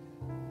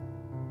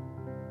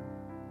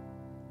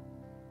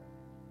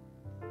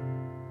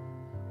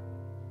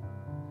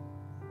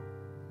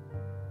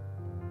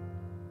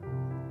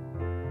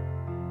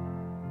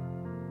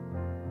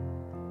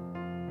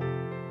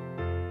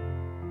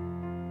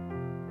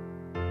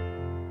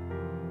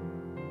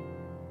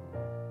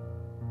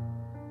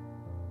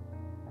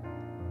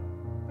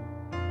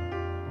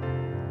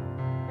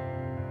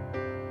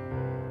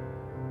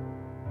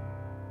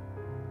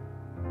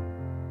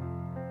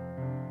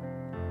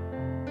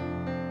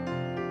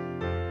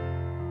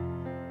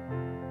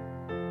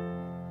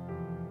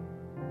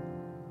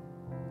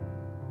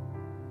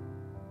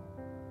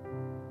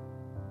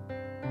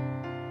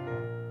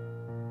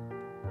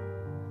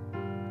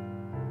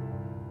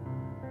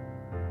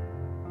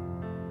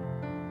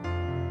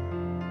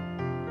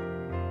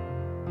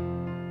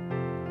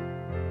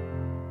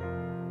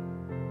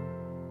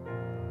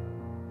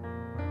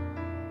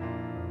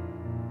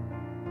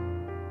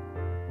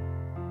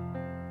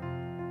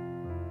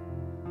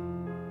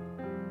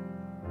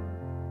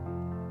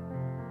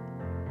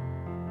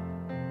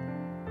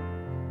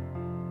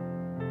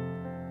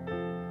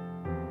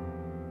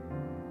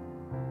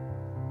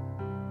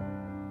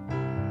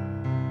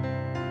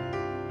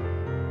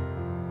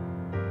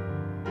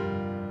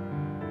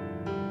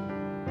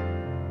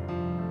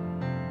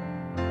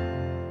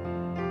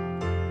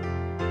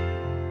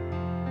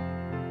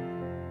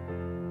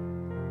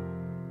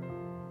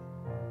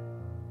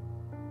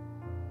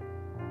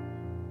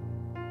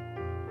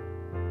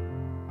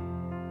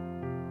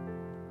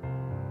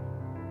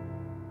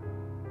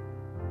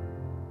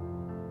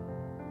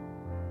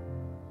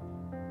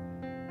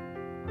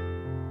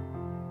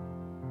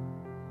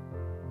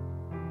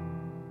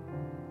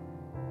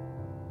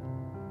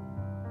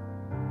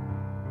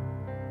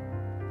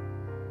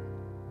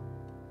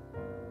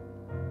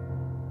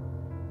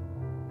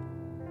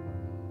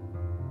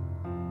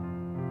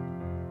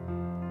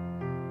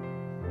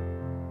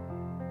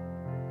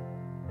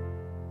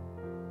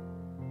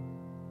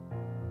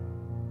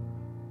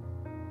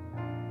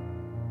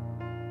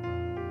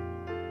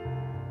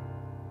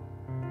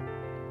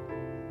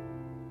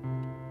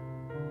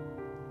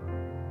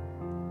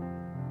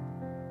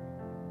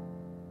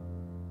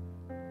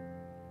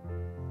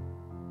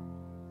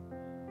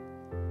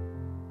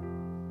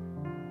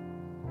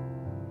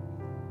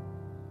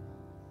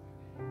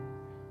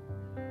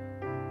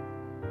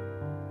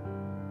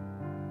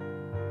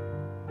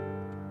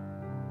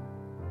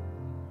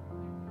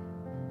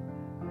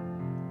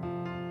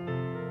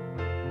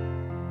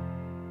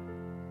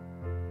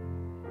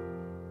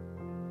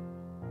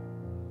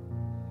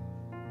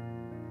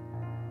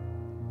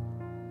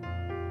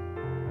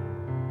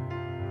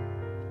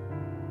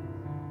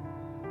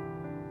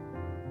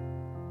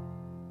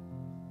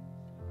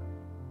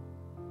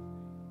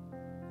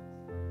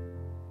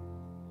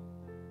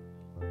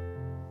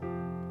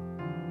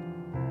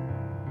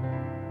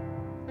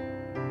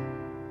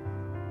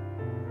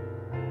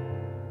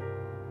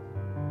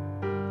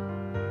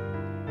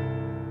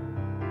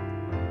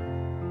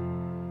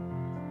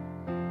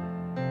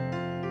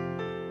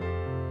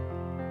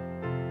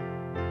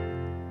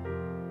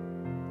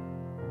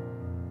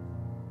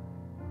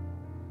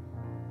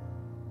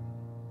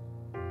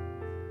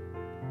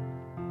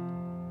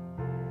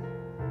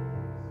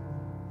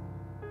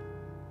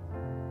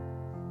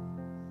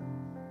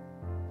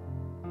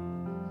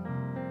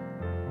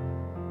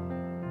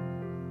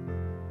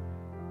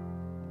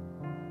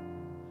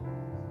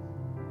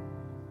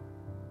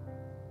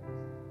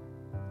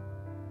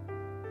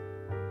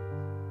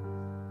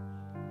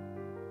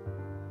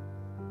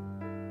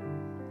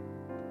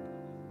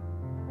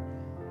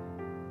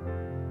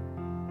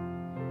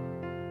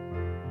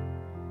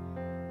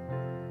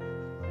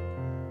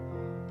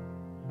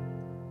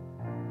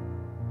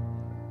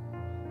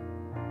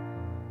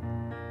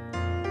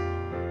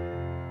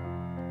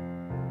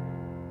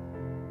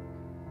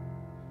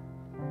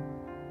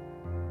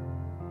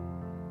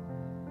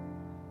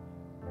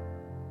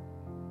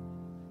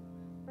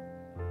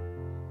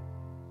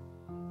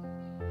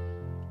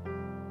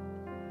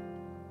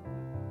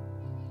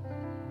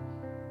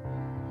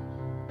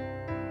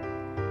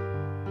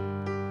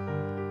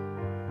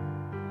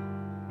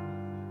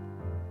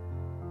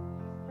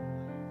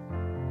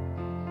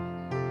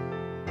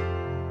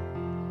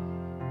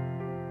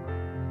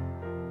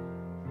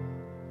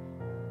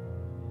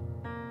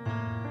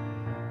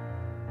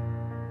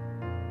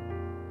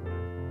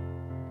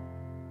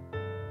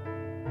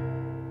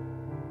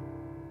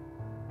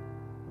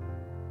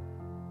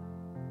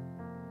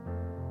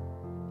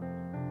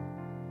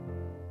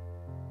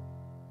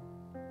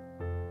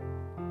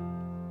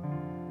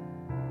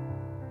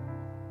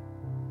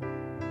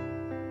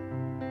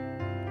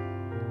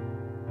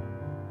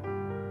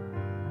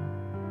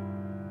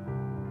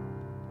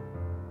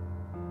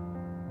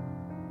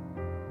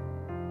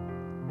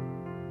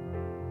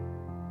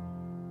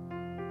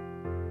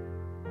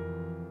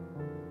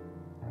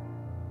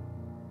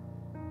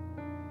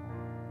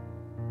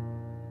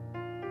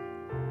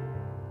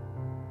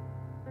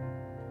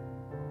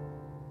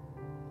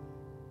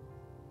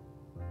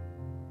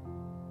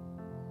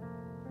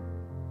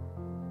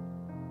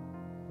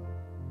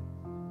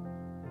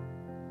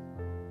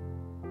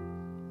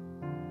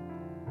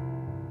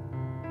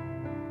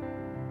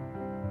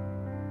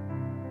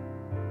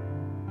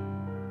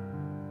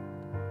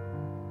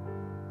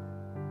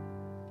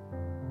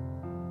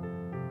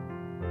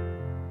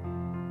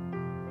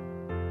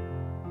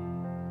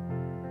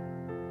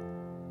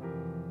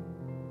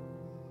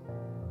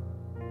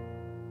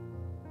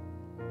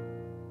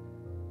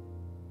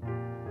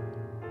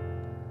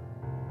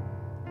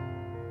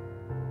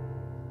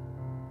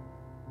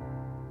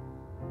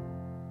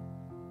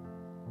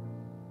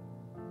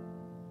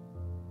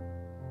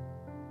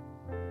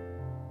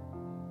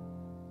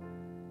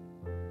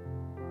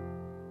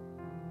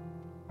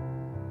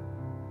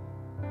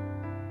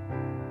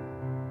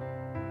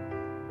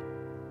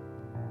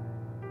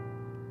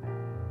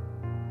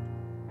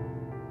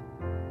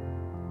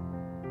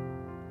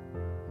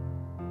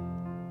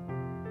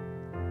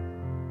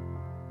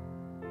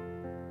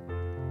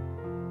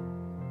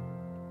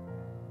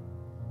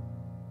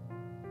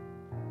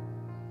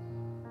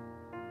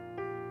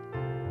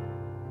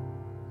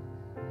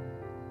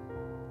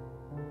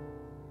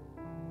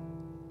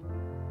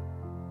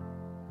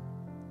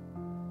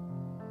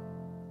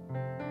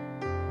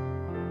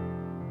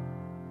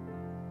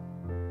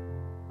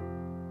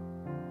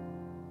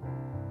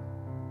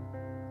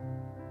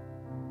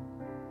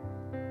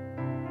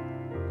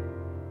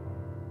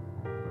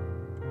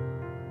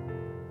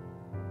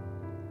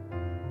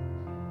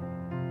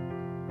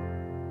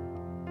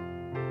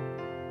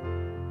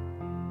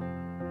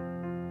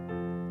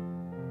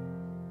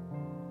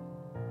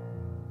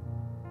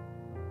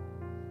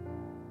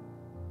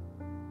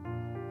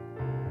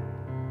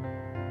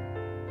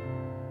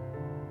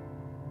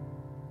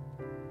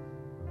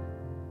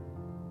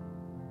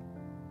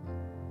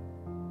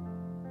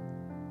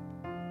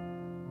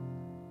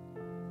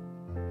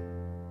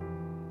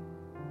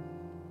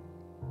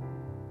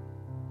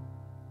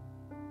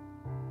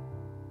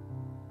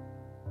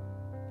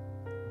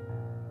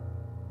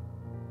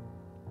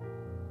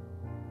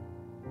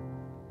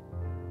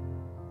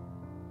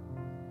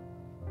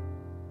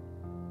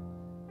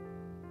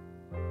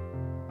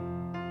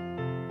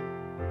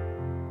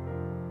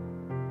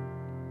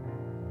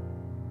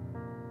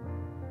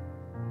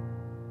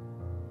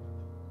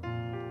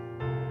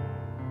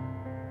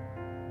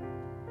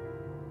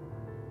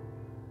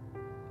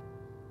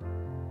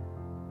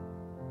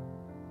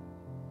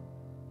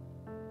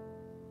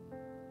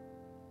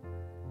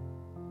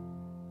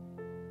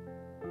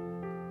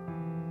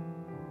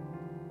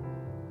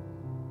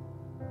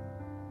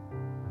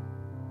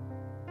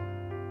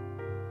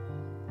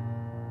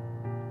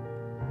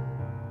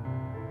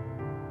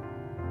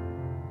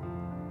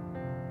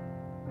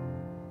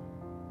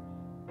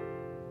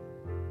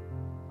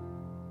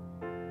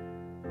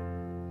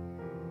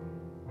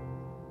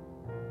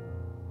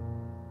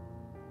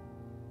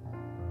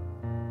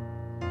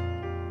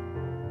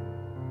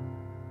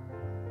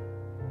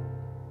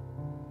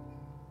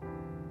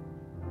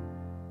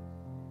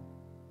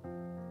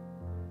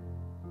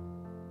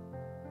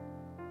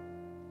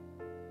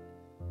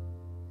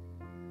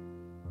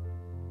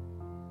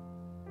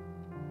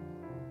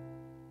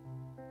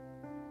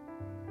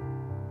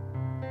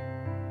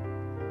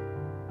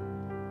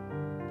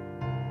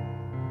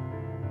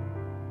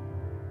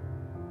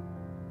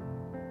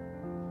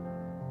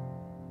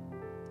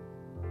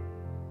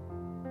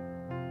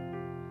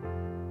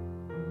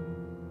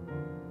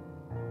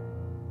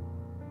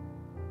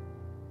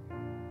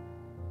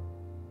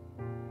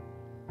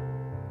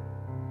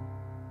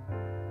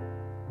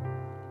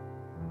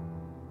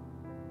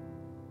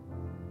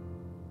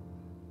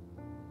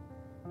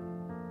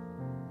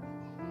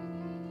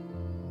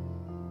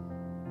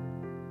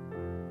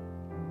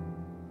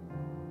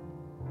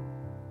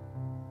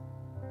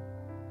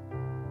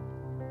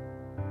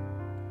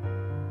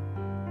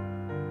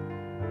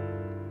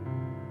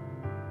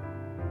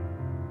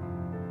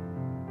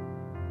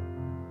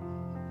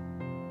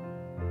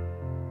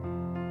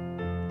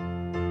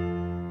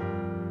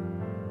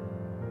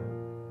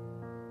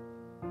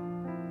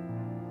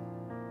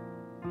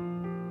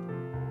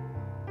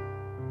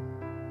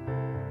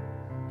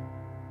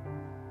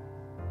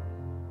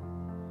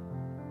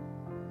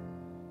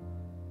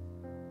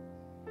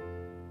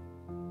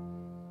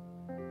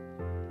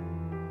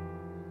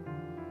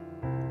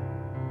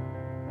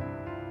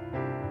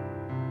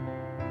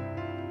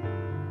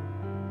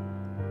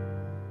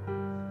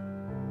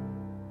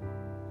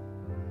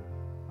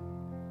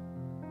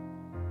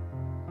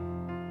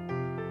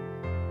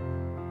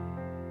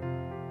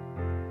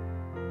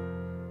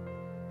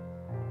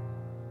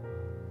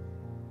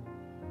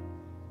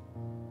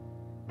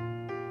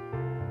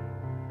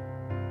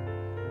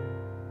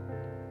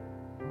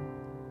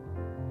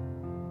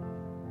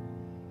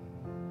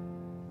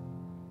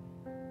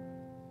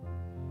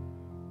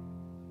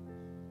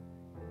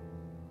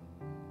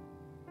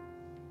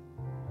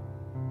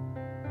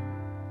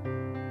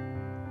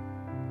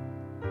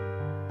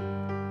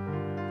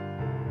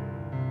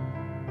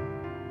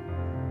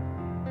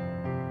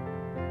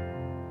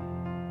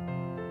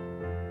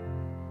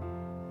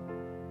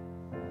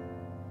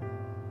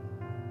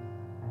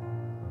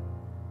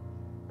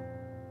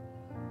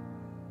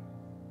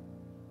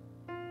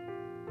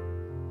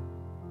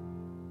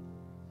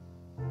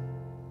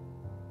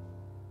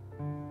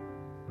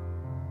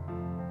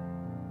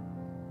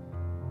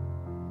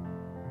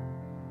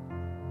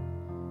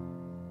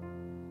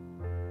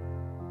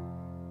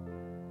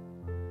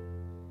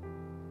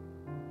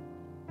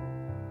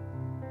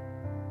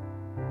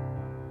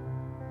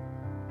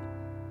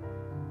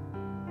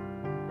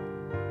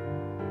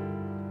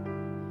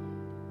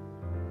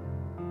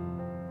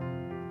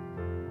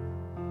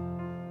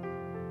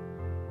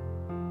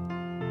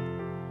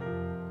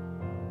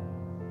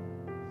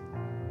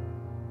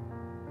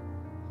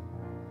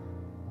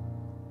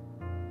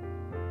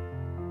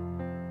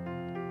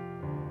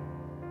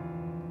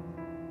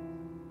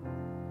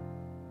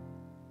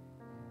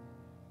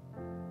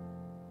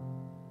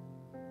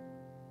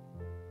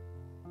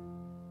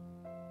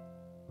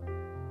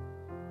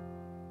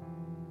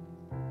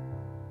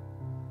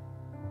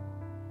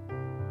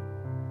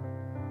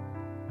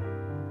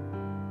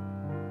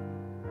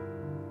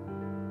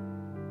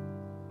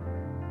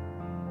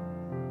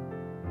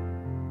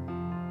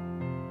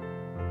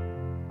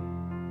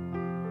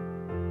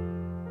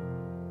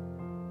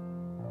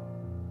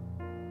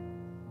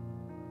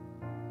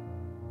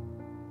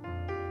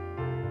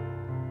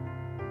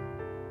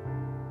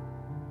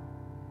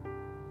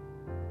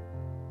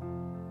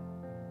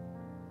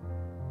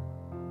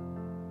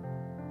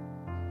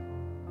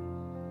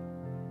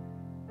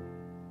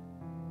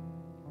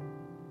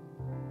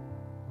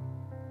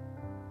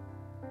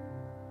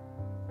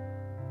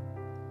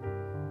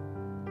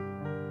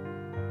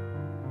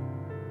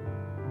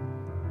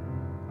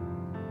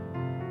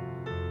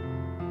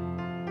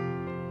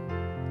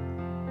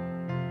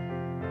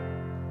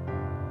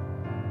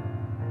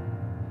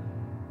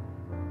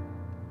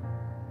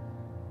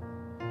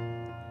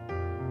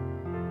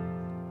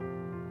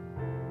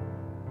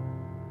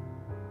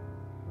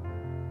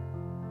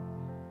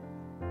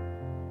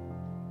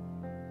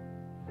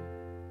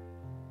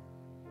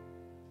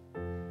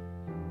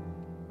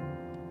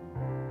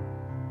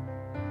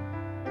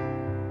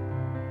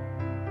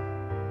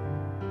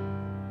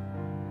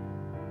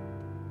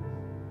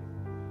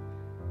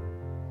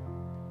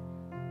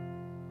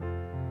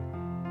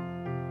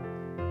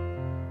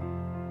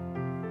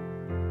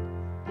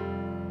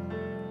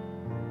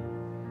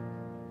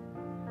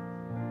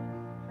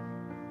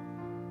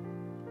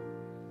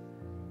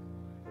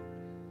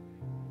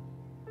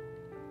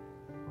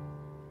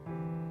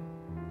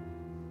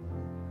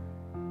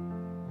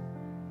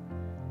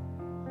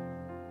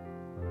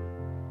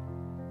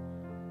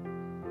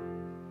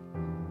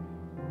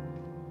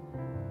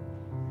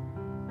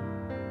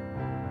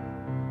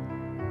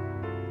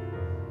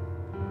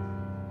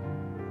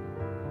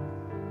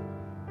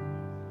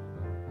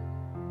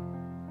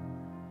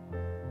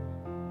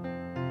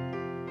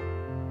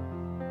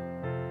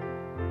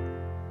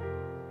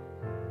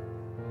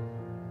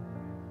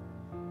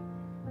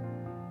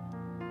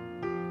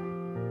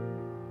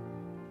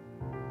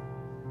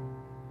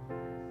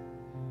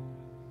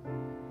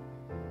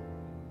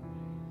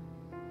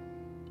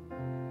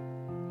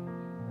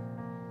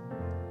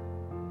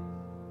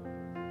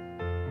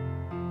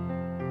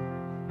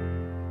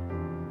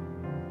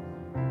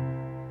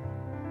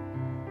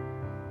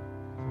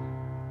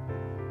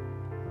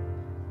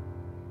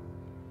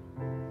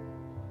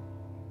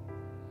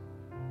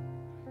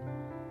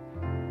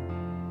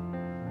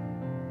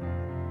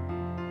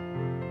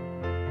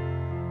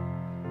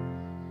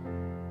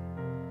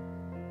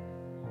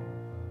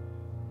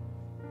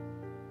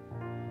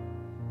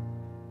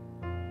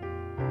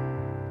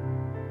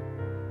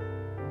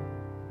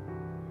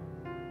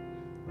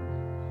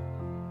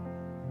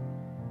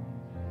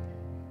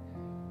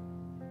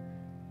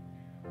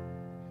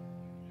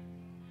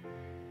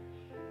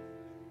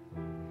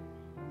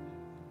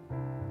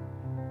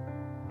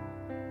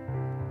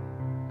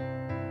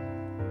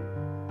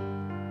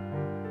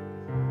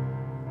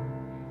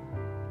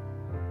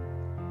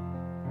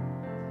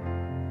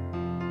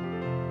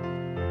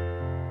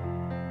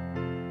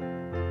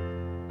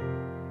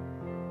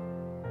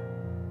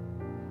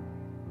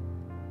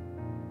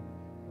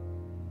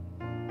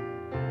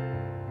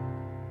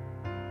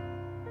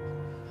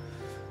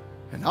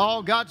 And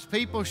all God's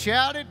people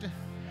shouted,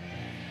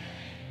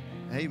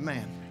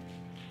 amen.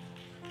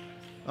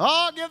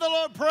 Oh, give the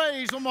Lord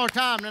praise one more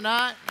time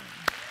tonight.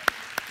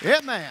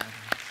 Amen.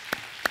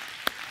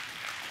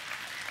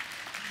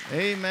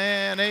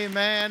 Amen,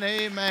 amen,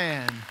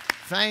 amen.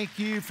 Thank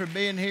you for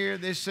being here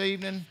this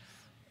evening.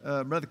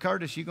 Brother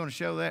Curtis, you going to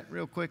show that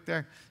real quick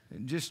there?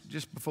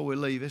 Just before we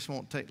leave, this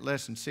won't take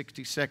less than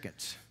 60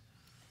 seconds.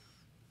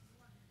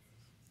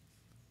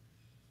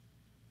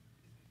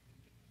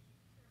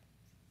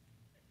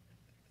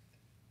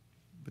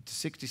 But the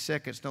 60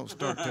 seconds don't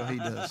start till he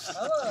does.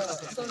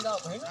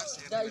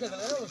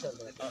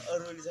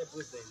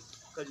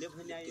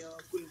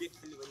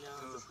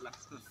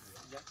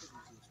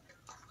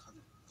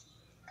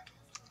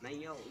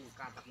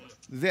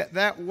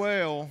 That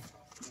well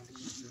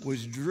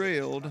was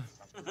drilled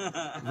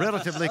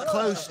relatively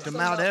close to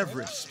Mount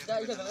Everest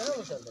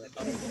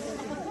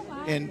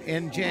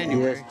in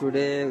January. Yes,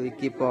 today we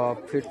keep a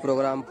fit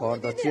program for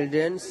the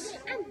children.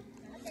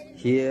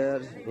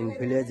 Here in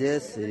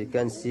villages, you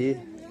can see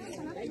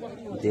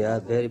they are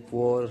very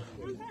poor.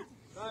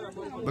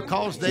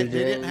 Because they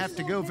didn't have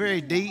to go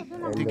very deep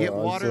to get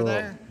water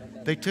there,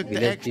 they took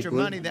the extra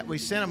money that we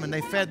sent them and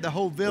they fed the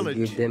whole village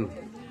Give them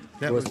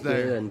that was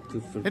there.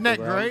 Isn't that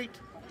great?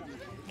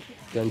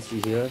 You can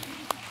see here.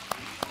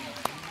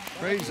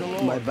 Praise the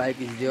Lord. My bike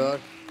is there.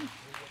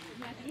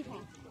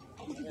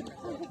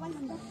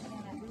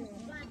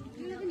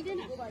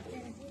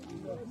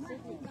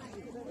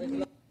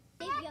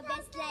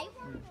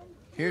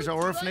 Here's our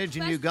orphanage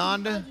in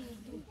Uganda.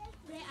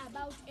 Pray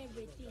about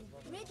everything.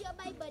 Read your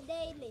Bible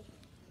daily.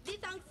 Be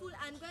thankful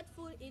and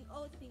grateful in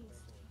all things.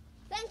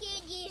 Thank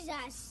you,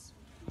 Jesus.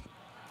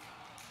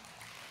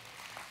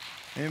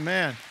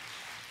 Amen.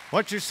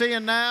 What you're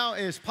seeing now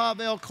is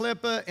Pavel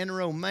Klipa in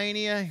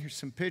Romania. Here's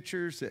some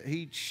pictures that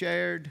he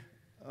shared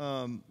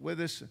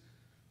with us.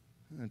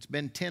 It's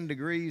been 10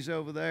 degrees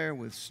over there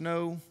with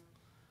snow.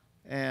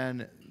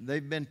 And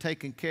they've been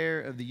taking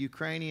care of the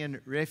Ukrainian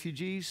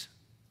refugees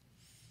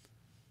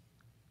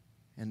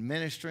and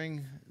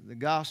ministering the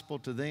gospel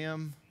to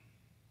them.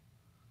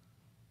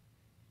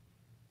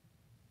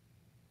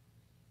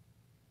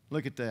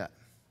 Look at that.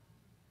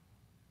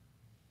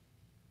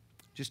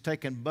 Just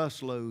taking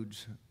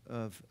busloads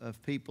of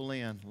people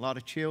in. A lot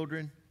of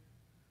children.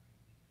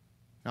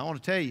 Now, I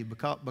want to tell you,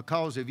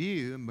 because of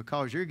you and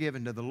because you're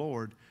giving to the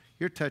Lord,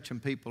 you're touching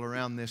people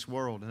around this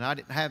world. And I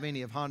didn't have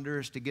any of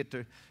Honduras to get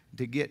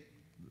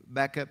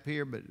back up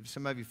here, but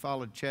some of you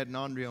followed Chad and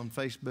Andre on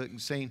Facebook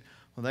and seen,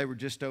 well, they were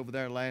just over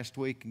there last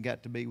week and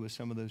got to be with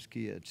some of those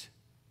kids.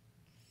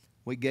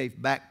 We gave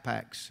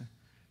backpacks.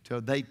 So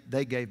they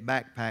gave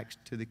backpacks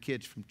to the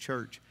kids from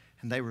church,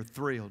 and they were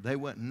thrilled. They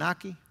weren't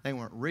Nike. They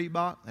weren't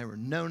Reebok. They were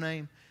no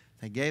name.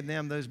 They gave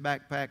them those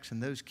backpacks,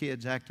 and those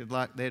kids acted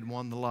like they'd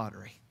won the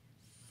lottery.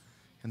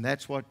 And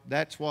that's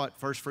what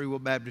First Free Will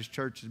Baptist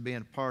Church is being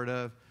a part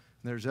of.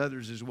 And there's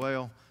others as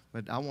well,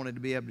 but I wanted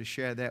to be able to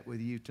share that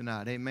with you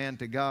tonight. Amen.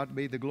 To God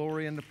be the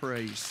glory and the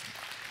praise.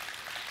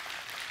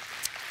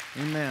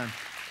 Amen.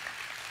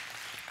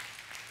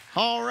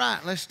 All right,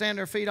 let's stand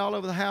our feet all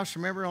over the house.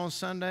 Remember, on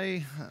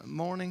Sunday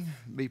morning,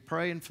 be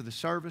praying for the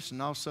service,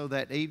 and also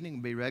that evening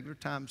will be regular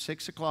time,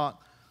 6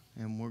 o'clock,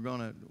 and we're going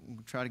to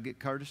try to get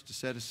Curtis to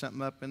set us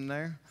something up in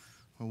there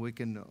where we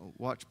can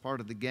watch part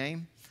of the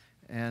game.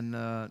 And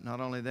not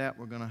only that,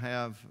 we're going to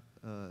have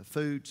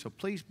food, so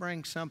please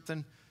bring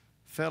something,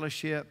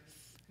 fellowship,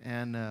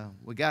 and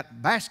we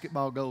got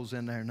basketball goals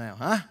in there now,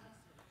 huh?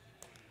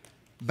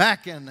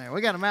 Back in there.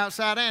 We got them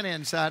outside and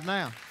inside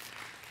now.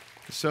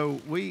 So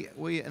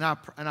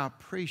I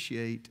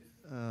appreciate,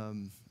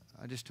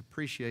 I just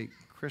appreciate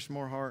Chris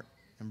Morehart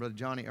and Brother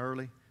Johnny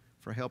Early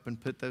for helping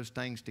put those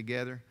things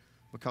together,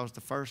 because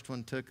the first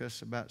one took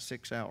us about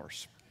 6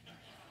 hours.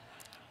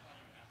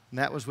 And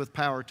that was with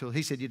power tool.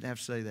 He said you didn't have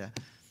to say that,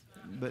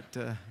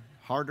 but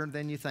harder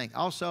than you think.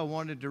 Also, I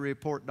wanted to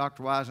report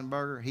Dr.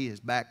 Weisenberger. He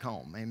is back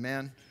home.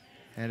 Amen.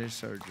 Had his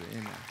surgery.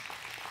 Amen.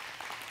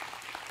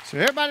 So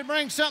everybody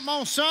bring something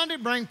on Sunday.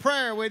 Bring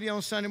prayer with you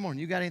on Sunday morning.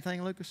 You got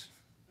anything, Lucas?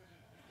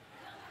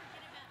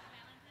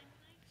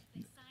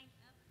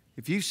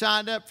 If you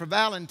signed up for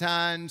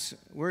Valentine's,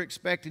 we're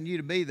expecting you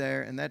to be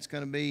there, and that's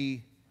going to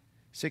be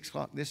 6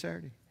 o'clock this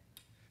Saturday.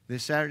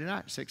 This Saturday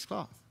night, 6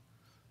 o'clock.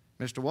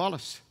 Mr.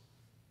 Wallace.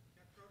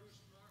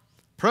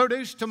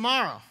 Produce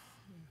tomorrow.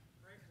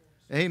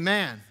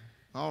 Amen.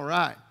 All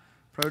right.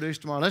 Produce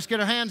tomorrow. Let's get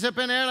our hands up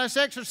in there. Let's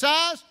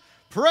exercise.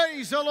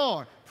 Praise the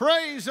Lord.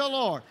 Praise the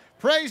Lord.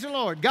 Praise the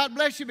Lord. God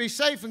bless you. Be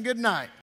safe and good night.